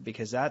love,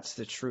 because that's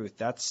the truth.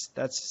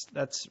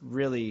 That's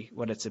really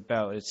what it's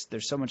about.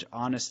 There's so much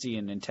honesty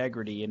and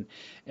integrity,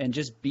 and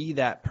just be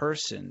that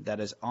person that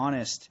is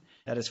honest,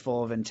 that is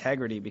full of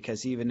integrity,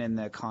 because even in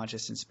the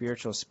conscious and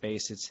spiritual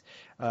space, it's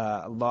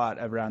a lot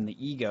around the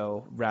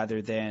ego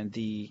rather than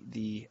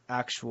the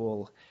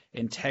actual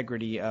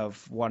integrity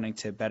of wanting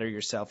to better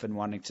yourself and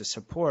wanting to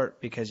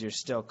support, because you're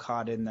still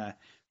caught in the,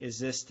 is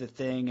this the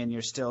thing, and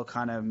you're still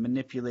kind of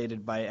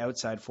manipulated by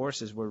outside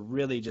forces. We're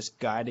really just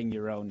guiding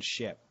your own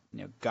ship,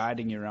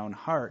 guiding your own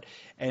heart,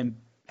 and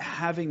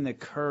having the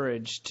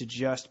courage to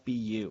just be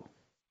you.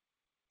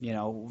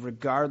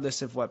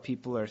 Regardless of what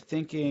people are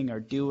thinking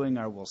or doing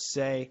or will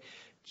say,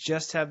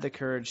 just have the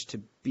courage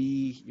to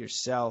be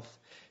yourself,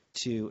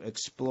 to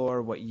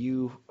explore what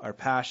you are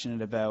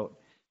passionate about.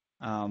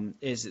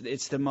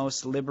 It's the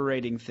most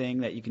liberating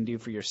thing that you can do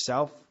for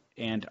yourself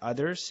and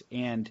others.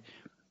 And,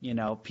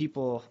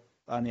 people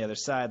on the other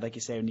side, like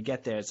you say, when you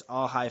get there, it's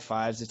all high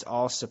fives, it's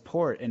all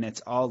support, and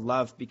it's all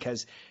love,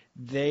 because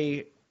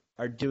they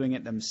are doing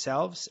it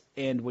themselves.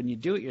 And when you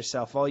do it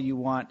yourself, all you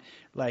want,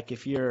 like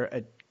if you're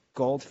a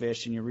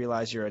goldfish and you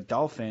realize you're a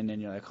dolphin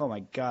and you're like, oh my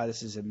God,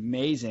 this is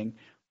amazing.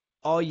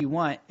 All you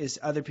want is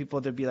other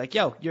people to be like,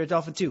 yo, you're a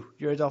dolphin too.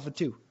 You're a dolphin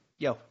too.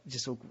 Yo,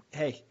 just,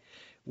 hey,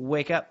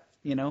 wake up,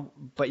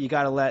 but you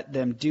got to let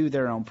them do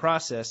their own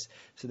process.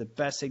 So the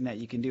best thing that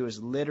you can do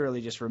is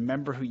literally just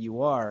remember who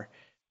you are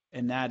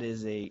and that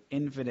is a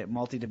infinite,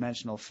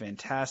 multidimensional,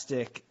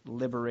 fantastic,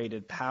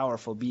 liberated,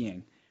 powerful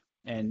being.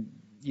 And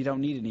you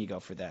don't need an ego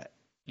for that.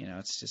 You know,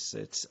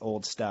 it's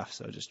old stuff,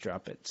 so just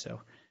drop it.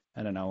 So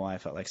I don't know why I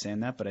felt like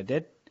saying that, but I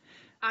did.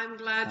 I'm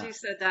glad you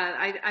said that.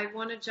 I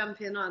want to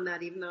jump in on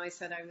that, even though I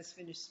said I was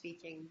finished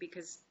speaking,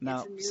 because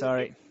No, it's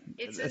sorry.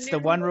 It's the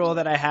one rule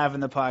that I have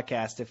in the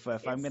podcast. If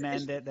I'm going to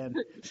end it, then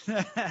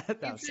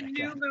it's a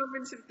new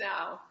moment of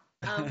now.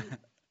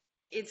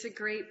 It's a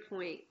great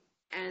point,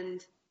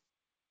 and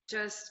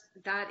just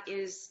that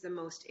is the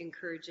most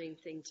encouraging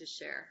thing to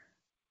share.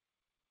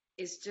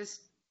 Is just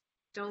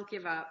don't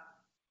give up.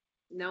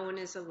 No one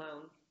is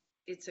alone.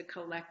 It's a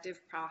collective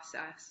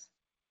process.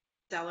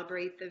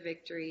 Celebrate the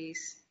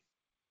victories.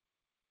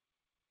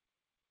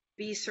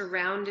 Be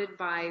surrounded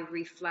by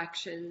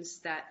reflections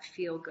that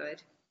feel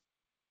good,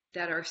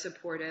 that are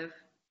supportive.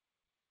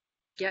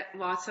 Get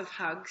lots of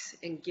hugs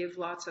and give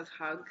lots of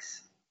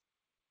hugs.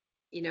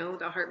 You know,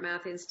 the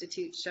HeartMath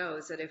Institute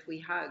shows that if we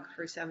hug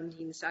for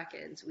 17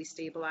 seconds, we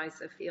stabilize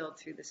the field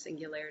through the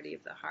singularity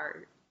of the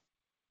heart.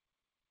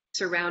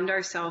 Surround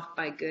ourselves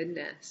by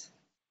goodness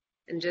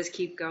and just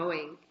keep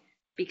going,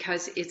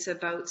 because it's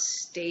about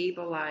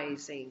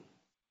stabilizing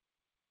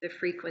the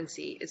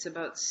frequency. It's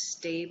about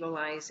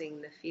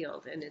stabilizing the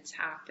field, and it's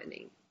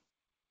happening.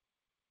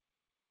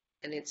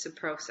 And it's a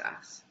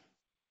process.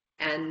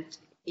 And,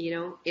 you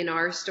know, in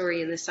our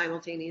story, in the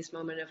simultaneous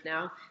moment of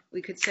now,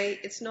 we could say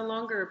it's no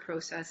longer a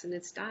process and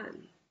it's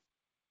done.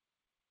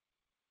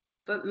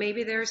 But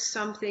maybe there's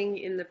something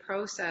in the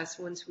process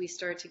once we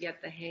start to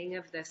get the hang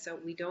of this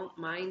that we don't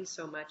mind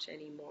so much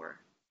anymore,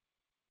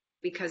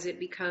 because it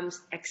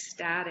becomes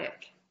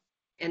ecstatic,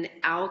 and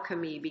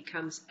alchemy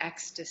becomes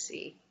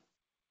ecstasy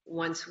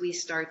once we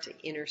start to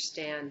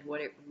understand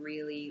what it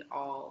really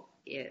all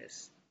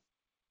is.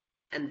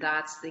 And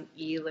that's the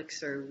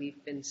elixir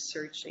we've been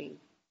searching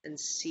and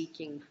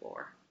seeking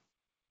for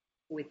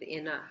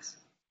within us,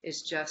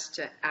 is just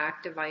to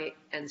activate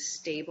and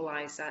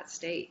stabilize that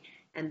state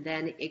and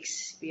then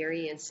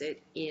experience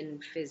it in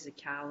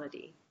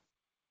physicality.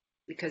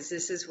 Because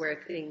this is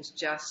where things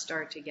just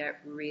start to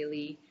get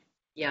really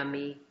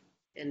yummy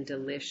and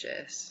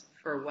delicious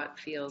for what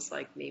feels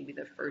like maybe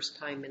the first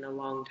time in a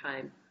long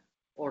time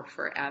or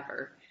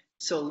forever.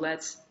 So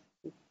let's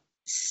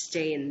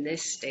stay in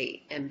this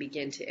state and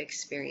begin to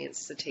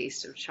experience the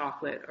taste of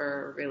chocolate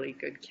or a really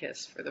good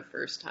kiss for the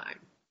first time.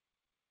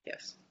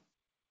 Yes.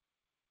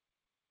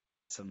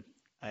 Awesome.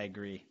 I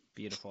agree.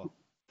 Beautiful.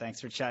 Thanks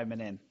for chiming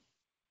in.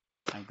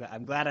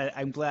 I'm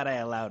glad I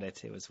allowed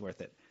it. It was worth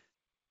it.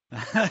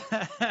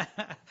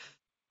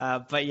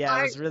 But yeah,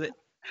 it was really.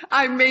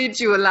 I made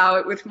you allow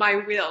it with my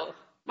will,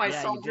 my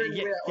Yeah, sovereign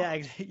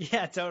will.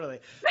 Yeah, totally.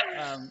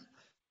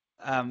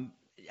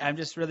 I'm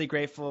just really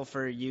grateful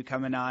for you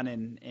coming on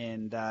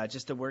and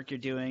just the work you're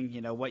doing.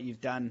 You know, what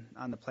you've done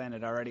on the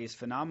planet already is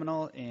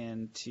phenomenal,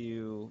 and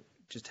to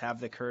just have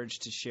the courage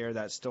to share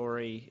that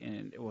story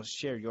and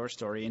share your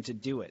story and to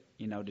do it.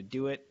 You know, to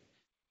do it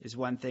is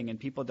one thing, and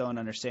people don't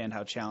understand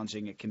how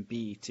challenging it can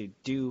be to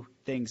do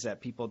things that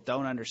people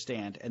don't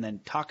understand and then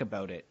talk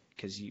about it,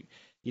 because you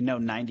know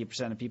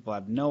 90% of people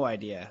have no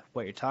idea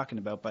what you're talking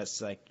about, but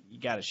it's like you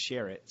got to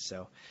share it.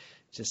 So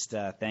just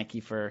thank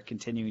you for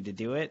continuing to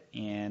do it,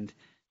 and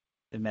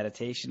the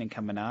meditation and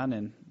coming on,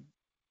 and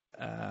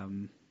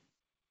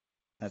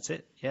that's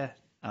it. Yeah,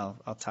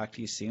 I'll talk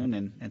to you soon,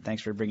 and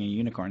thanks for bringing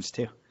unicorns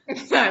too.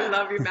 I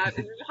love you, Matt.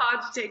 It's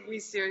hard to take me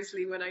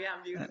seriously when I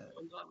have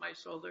unicorns on my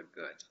shoulder.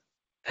 Good.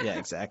 Yeah,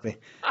 exactly.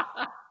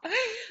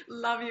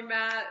 Love you,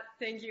 Matt.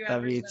 Thank you.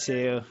 Love you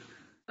too.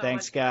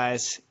 Thanks,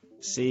 guys.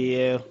 See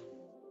you.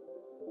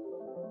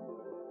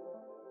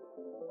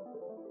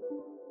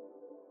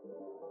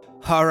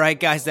 All right,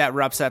 guys, that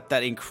wraps up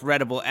that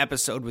incredible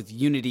episode with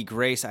Unity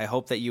Grace. I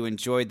hope that you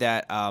enjoyed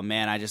that.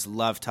 Man, I just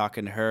love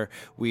talking to her.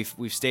 We've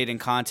stayed in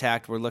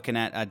contact. We're looking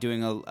at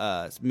doing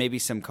maybe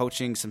some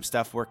coaching, some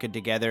stuff, working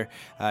together.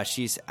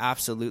 She's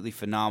absolutely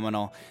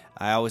phenomenal.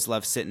 I always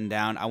love sitting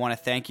down. I want to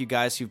thank you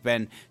guys who've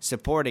been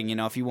supporting. You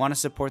know, if you want to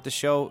support the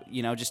show,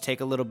 you know, just take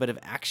a little bit of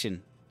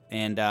action.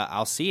 And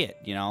I'll see it,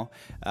 you know,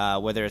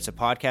 whether it's a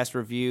podcast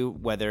review,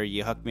 whether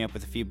you hook me up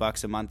with a few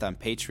bucks a month on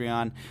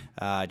Patreon,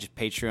 just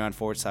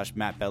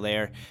Patreon.com/Matt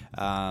Belair.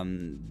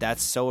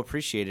 That's so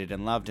appreciated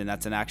and loved. And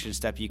that's an action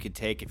step you could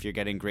take if you're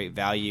getting great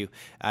value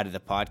out of the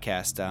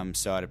podcast.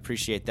 So I'd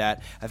appreciate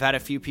that. I've had a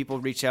few people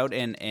reach out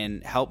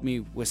and help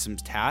me with some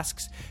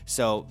tasks.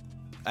 So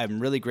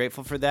I'm really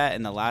grateful for that.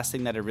 And the last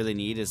thing that I really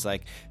need is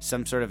like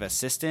some sort of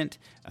assistant,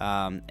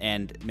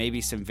 and maybe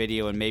some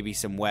video and maybe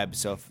some web.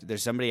 So if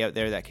there's somebody out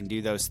there that can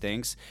do those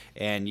things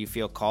and you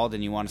feel called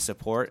and you want to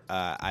support,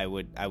 I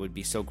would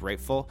be so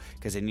grateful,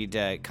 because I need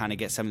to kind of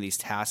get some of these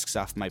tasks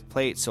off my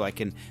plate so I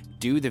can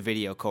do the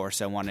video course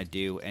I want to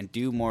do and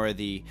do more of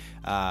the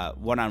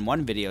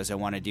one-on-one videos I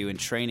want to do in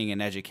training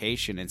and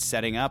education and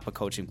setting up a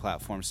coaching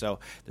platform. So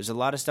there's a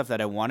lot of stuff that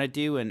I want to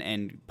do,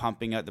 and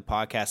pumping out the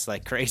podcast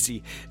like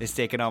crazy is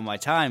taking all my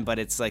time, but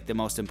it's like the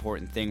most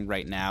important thing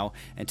right now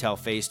until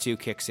phase 2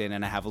 kicks in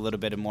and I have a little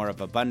bit more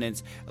of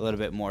abundance, a little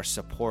bit more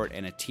support,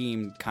 and a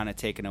team kind of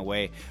taking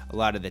away a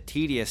lot of the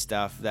tedious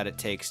stuff that it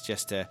takes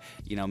just to,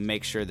 you know,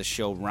 make sure the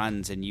show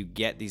runs and you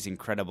get these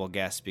incredible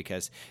guests,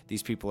 because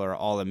these people are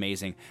all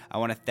amazing. I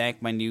want to thank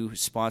my new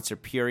sponsor,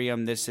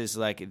 Purium. This is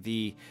like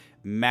the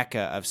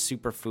mecca of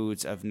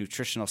superfoods, of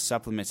nutritional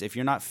supplements. If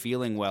you're not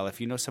feeling well,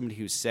 if you know somebody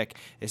who's sick,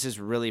 this is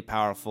really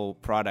powerful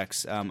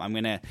products. I'm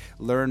going to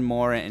learn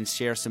more and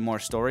share some more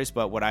stories,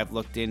 but what I've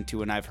looked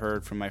into and I've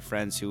heard from my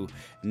friends who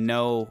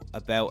know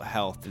about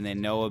health and they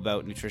know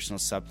about nutritional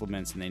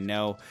supplements and they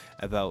know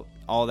about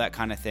all that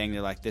kind of thing,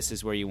 they're like, this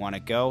is where you want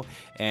to go.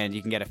 And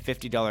you can get a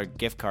 $50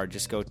 gift card.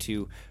 Just go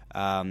to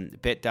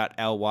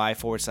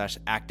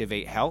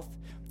bit.ly/activate health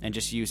and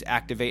just use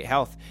Activate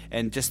Health.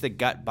 And just the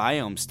gut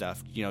biome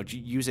stuff, you know,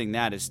 using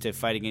that is to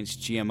fight against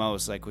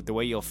GMOs, like with the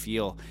way you'll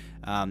feel,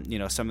 you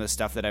know, some of the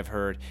stuff that I've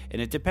heard.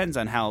 And it depends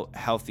on how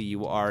healthy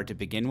you are to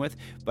begin with,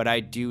 but I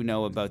do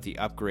know about the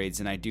upgrades,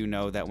 and I do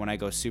know that when I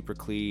go super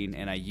clean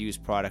and I use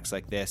products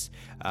like this,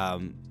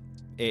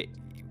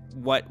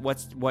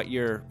 what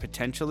your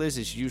potential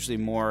is usually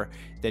more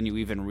than you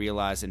even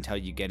realize until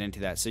you get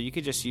into that. So you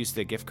could just use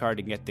the gift card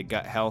and get the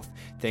gut health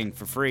thing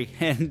for free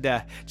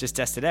and just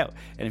test it out.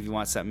 And if you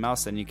want something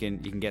else, then you can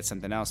get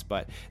something else.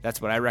 But that's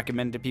what I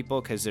recommend to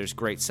people, because there's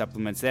great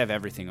supplements. They have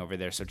everything over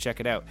there, so check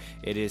it out.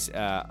 It is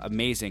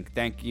amazing.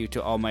 Thank you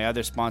to all my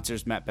other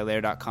sponsors,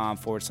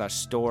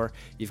 mattbelair.com/store.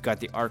 You've got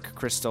the Arc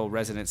Crystal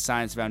Resonant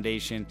Science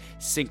Foundation,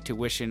 Sync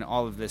Tuition.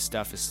 All of this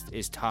stuff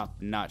is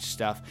top-notch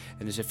stuff.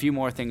 And there's a few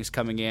more things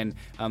coming in.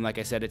 Like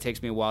I said, it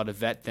takes me a while to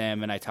vet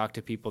them, and I talk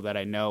to people that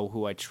I know,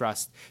 who I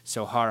trust.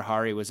 So Har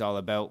Hari was all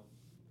about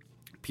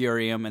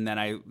Purium, and then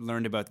I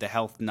learned about the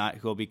Health Nut,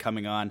 who will be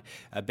coming on,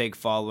 a big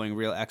following,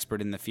 real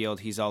expert in the field.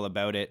 He's all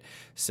about it.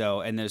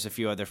 So, and there's a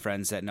few other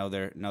friends that know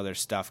their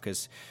stuff,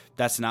 because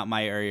that's not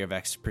my area of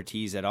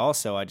expertise at all.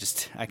 So I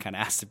kind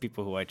of ask the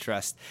people who I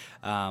trust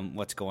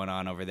what's going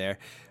on over there.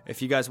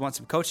 If you guys want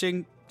some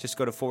coaching, just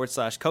go to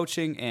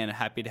 /coaching, and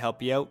happy to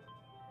help you out.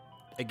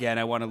 Again,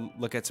 I want to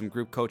look at some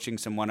group coaching,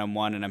 some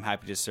one-on-one, and I'm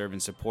happy to serve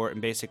and support.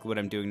 And basically what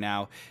I'm doing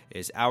now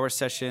is hour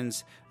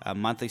sessions,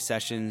 monthly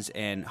sessions,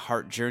 and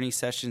heart journey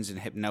sessions and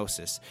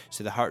hypnosis.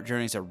 So the heart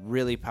journey is a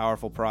really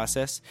powerful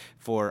process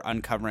for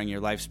uncovering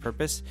your life's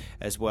purpose,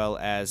 as well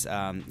as,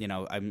 you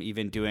know, I'm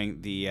even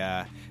doing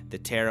the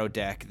tarot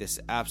deck, this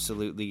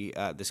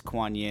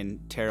Kuan Yin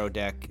tarot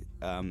deck.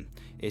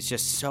 It's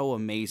just so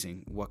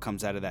amazing what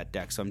comes out of that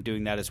deck. So I'm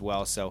doing that as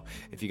well. So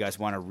if you guys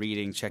want a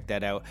reading, check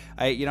that out.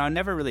 I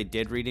never really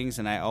did readings,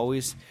 and I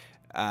always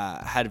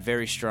had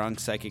very strong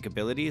psychic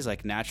abilities,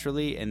 like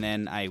naturally, and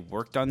then I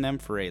worked on them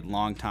for a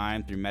long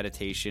time through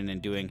meditation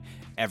and doing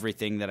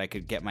everything that I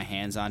could get my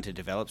hands on to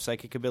develop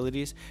psychic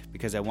abilities,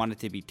 because I wanted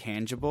to be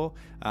tangible.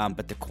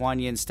 But the Kuan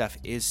Yin stuff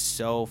is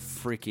so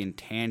freaking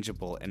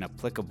tangible and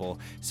applicable.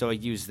 So I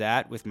use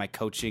that with my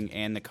coaching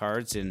and the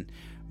cards, and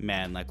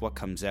man, like what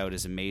comes out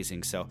is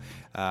amazing. So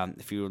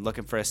if you're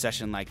looking for a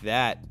session like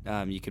that,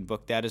 you can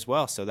book that as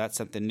well. So that's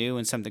something new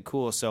and something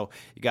cool. So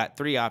you got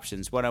 3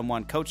 options: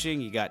 one-on-one coaching,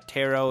 you got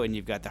tarot, and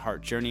you've got the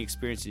heart journey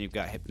experience, and you've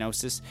got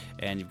hypnosis,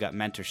 and you've got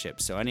mentorship.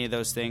 So any of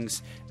those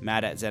things,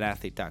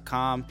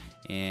 matt@zenathlete.com,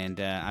 and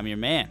I'm your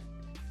man.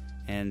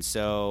 And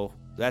so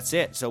that's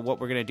it. So what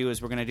we're going to do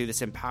is we're going to do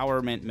this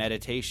empowerment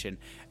meditation.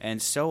 And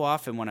so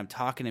often when I'm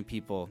talking to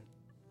people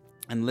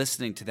and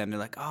listening to them, they're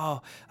like,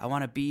 oh, I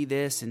want to be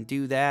this and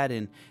do that,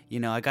 and, you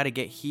know, I got to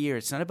get here.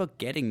 It's not about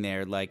getting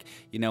there. Like,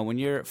 you know, when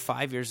you're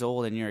 5 years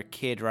old and you're a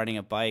kid riding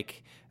a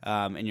bike,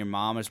 and your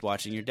mom is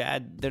watching, your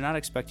dad, they're not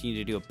expecting you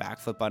to do a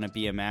backflip on a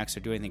BMX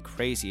or do anything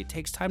crazy. It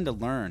takes time to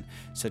learn.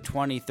 So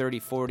 20, 30,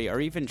 40, or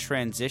even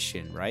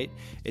transition, right?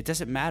 It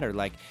doesn't matter.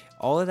 Like,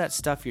 all of that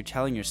stuff you're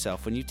telling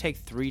yourself, when you take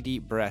 3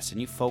 deep breaths and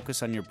you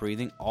focus on your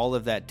breathing, all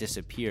of that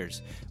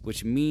disappears,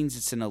 which means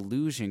it's an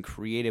illusion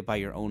created by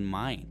your own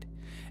mind.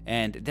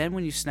 And then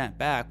when you snap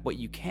back, what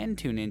you can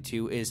tune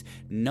into is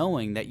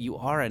knowing that you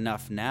are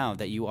enough now,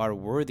 that you are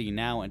worthy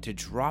now, and to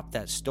drop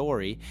that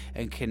story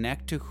and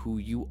connect to who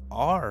you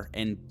are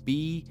and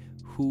be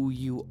who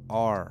you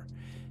are.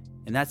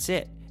 And that's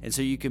it. And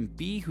so you can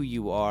be who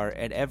you are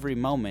at every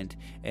moment,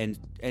 and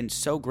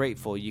so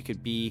grateful. You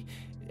could be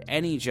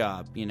any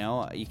job, you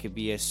know, you could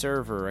be a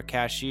server, a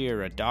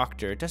cashier, a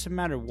doctor. It doesn't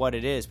matter what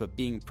it is, but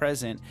being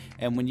present.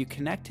 And when you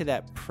connect to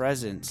that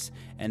presence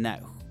and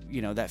that,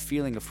 you know, that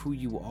feeling of who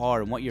you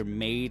are and what you're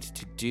made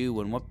to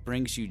do and what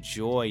brings you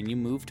joy, and you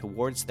move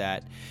towards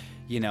that,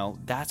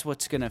 that's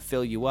what's going to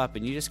fill you up.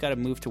 And you just got to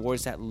move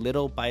towards that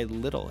little by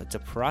little. It's a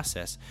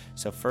process.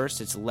 So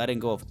first, it's letting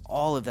go of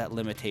all of that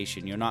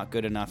limitation. You're not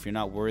good enough. You're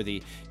not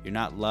worthy. You're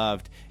not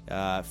loved.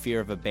 Fear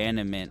of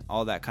abandonment,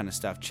 all that kind of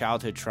stuff,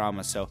 childhood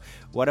trauma. So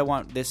what I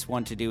want this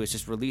one to do is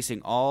just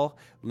releasing all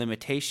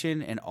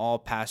limitation and all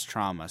past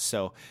trauma.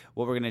 So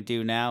what we're going to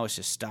do now is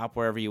just stop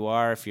wherever you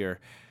are. If you're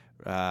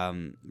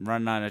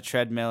running on a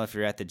treadmill, if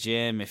you're at the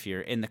gym, if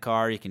you're in the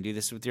car, you can do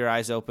this with your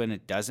eyes open.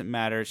 It doesn't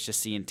matter. It's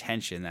just the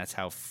intention. That's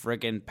how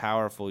friggin'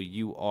 powerful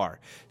you are.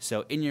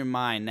 So in your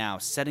mind now,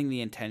 setting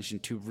the intention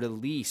to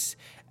release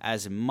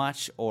as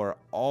much or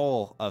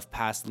all of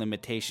past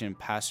limitation,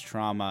 past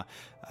trauma,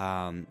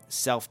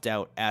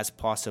 self-doubt as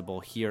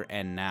possible here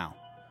and now.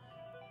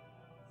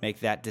 Make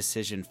that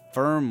decision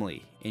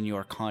firmly in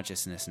your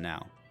consciousness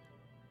now.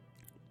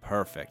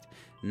 Perfect.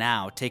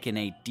 Now, taking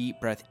a deep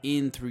breath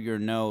in through your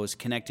nose,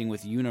 connecting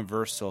with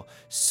universal,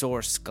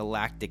 source,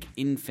 galactic,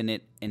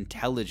 infinite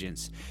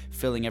intelligence,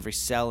 filling every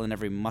cell and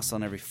every muscle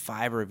and every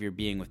fiber of your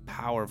being with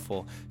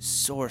powerful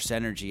source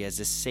energy, as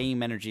the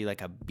same energy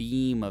like a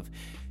beam of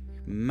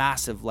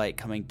massive light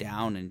coming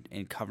down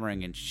and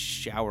covering and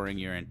showering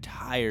your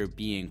entire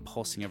being,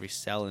 pulsing every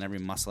cell and every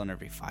muscle and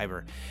every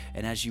fiber.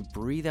 And as you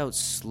breathe out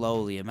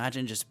slowly,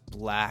 imagine just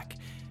black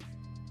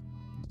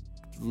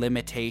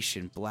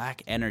limitation,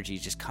 black energy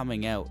just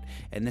coming out.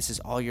 And this is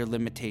all your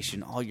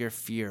limitation, all your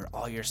fear,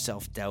 all your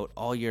self-doubt,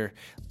 all your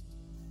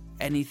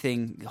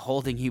anything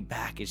holding you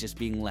back is just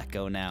being let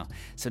go now.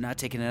 So now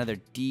taking another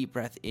deep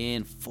breath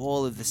in,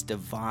 full of this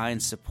divine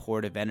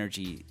supportive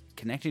energy,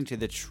 connecting to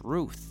the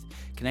truth,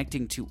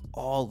 connecting to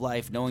all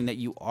life, knowing that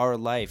you are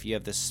life. You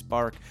have the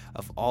spark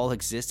of all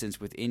existence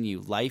within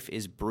you. Life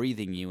is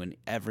breathing you in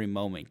every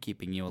moment,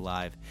 keeping you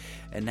alive.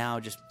 And now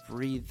just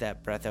breathe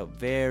that breath out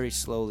very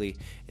slowly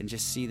and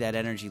just see that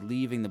energy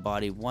leaving the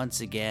body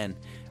once again.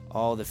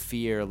 All the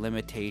fear,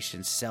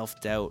 limitation,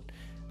 self-doubt,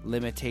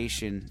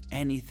 limitation,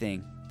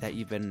 anything that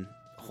you've been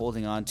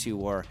holding on to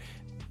or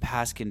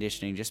past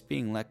conditioning, just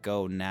being let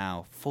go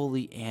now,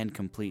 fully and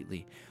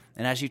completely.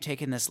 And as you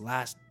take in this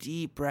last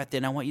deep breath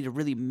in, I want you to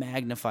really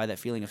magnify that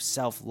feeling of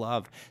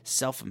self-love,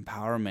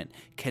 self-empowerment,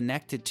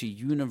 connected to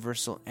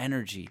universal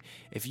energy.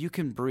 If you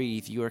can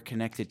breathe, you are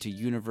connected to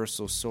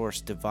universal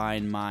source,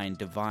 divine mind,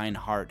 divine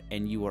heart,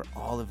 and you are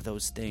all of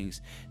those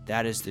things.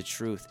 That is the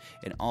truth.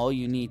 And all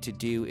you need to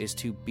do is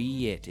to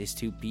be it, is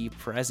to be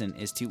present,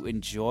 is to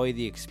enjoy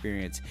the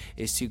experience,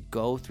 is to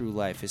go through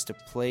life, is to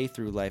play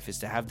through life, is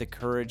to have the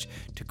courage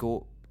to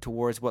go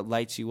towards what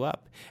lights you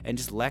up, and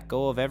just let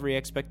go of every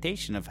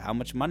expectation of how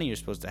much money you're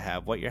supposed to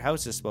have, what your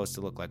house is supposed to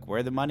look like,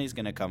 where the money's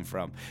going to come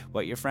from,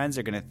 what your friends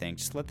are going to think.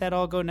 Just let that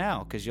all go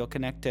now, because you'll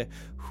connect to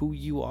who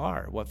you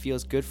are, what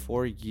feels good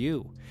for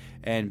you,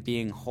 and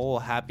being whole,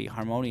 happy,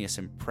 harmonious,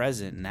 and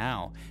present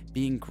now,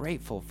 being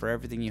grateful for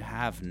everything you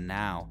have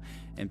now,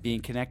 and being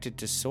connected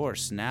to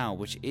source now,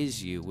 which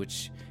is you,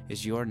 which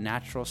is your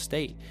natural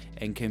state,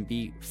 and can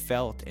be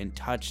felt and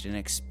touched and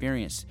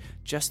experienced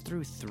just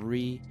through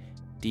 3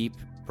 deep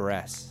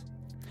breaths.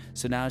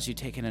 So now as you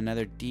take in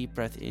another deep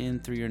breath in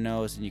through your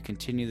nose and you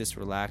continue this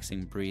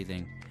relaxing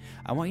breathing,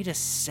 I want you to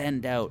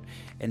send out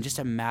and just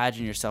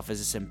imagine yourself as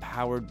this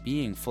empowered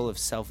being full of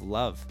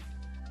self-love,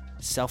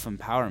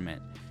 self-empowerment,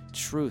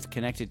 truth,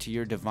 connected to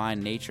your divine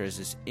nature as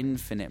this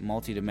infinite,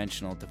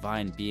 multidimensional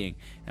divine being.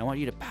 And I want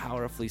you to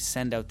powerfully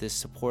send out this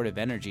supportive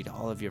energy to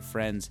all of your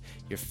friends,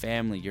 your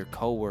family, your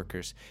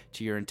co-workers,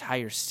 to your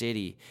entire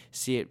city.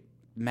 See it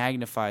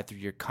magnify through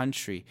your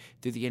country,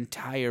 through the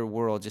entire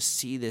world. Just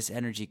see this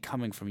energy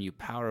coming from you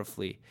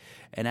powerfully.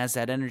 And as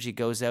that energy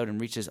goes out and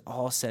reaches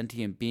all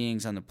sentient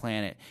beings on the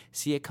planet,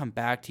 see it come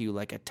back to you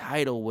like a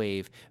tidal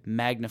wave,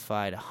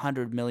 magnified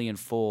 100 million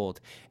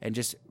fold, and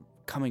just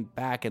coming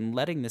back and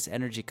letting this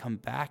energy come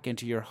back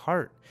into your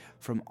heart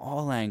from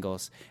all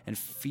angles, and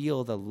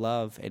feel the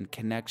love and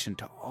connection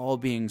to all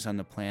beings on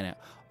the planet,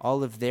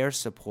 all of their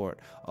support,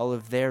 all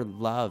of their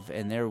love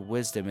and their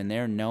wisdom and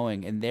their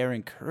knowing and their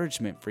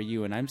encouragement for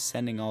you. And I'm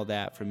sending all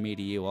that from me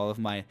to you, all of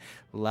my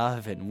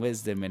love and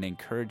wisdom and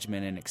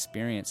encouragement and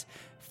experience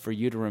for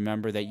you to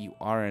remember that you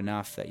are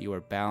enough, that you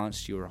are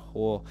balanced, you are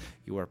whole,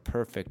 you are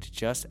perfect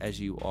just as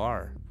you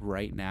are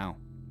right now.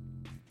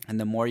 And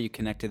the more you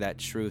connect to that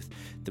truth,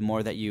 the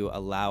more that you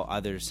allow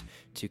others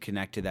to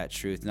connect to that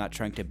truth, not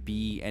trying to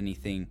be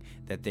anything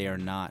that they are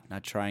not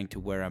trying to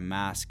wear a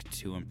mask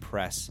to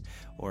impress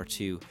or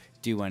to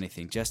do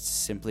anything.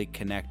 Just simply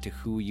connect to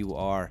who you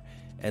are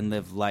and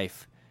live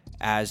life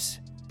as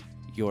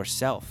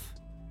yourself,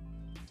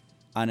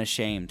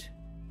 unashamed.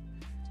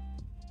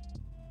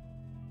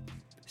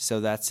 So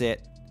that's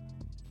it.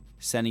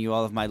 Sending you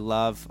all of my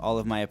love, all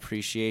of my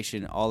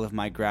appreciation, all of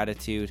my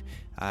gratitude.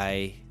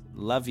 I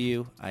love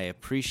you, I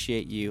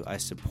appreciate you, I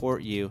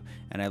support you,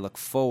 and I look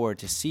forward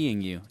to seeing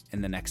you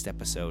in the next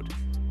episode.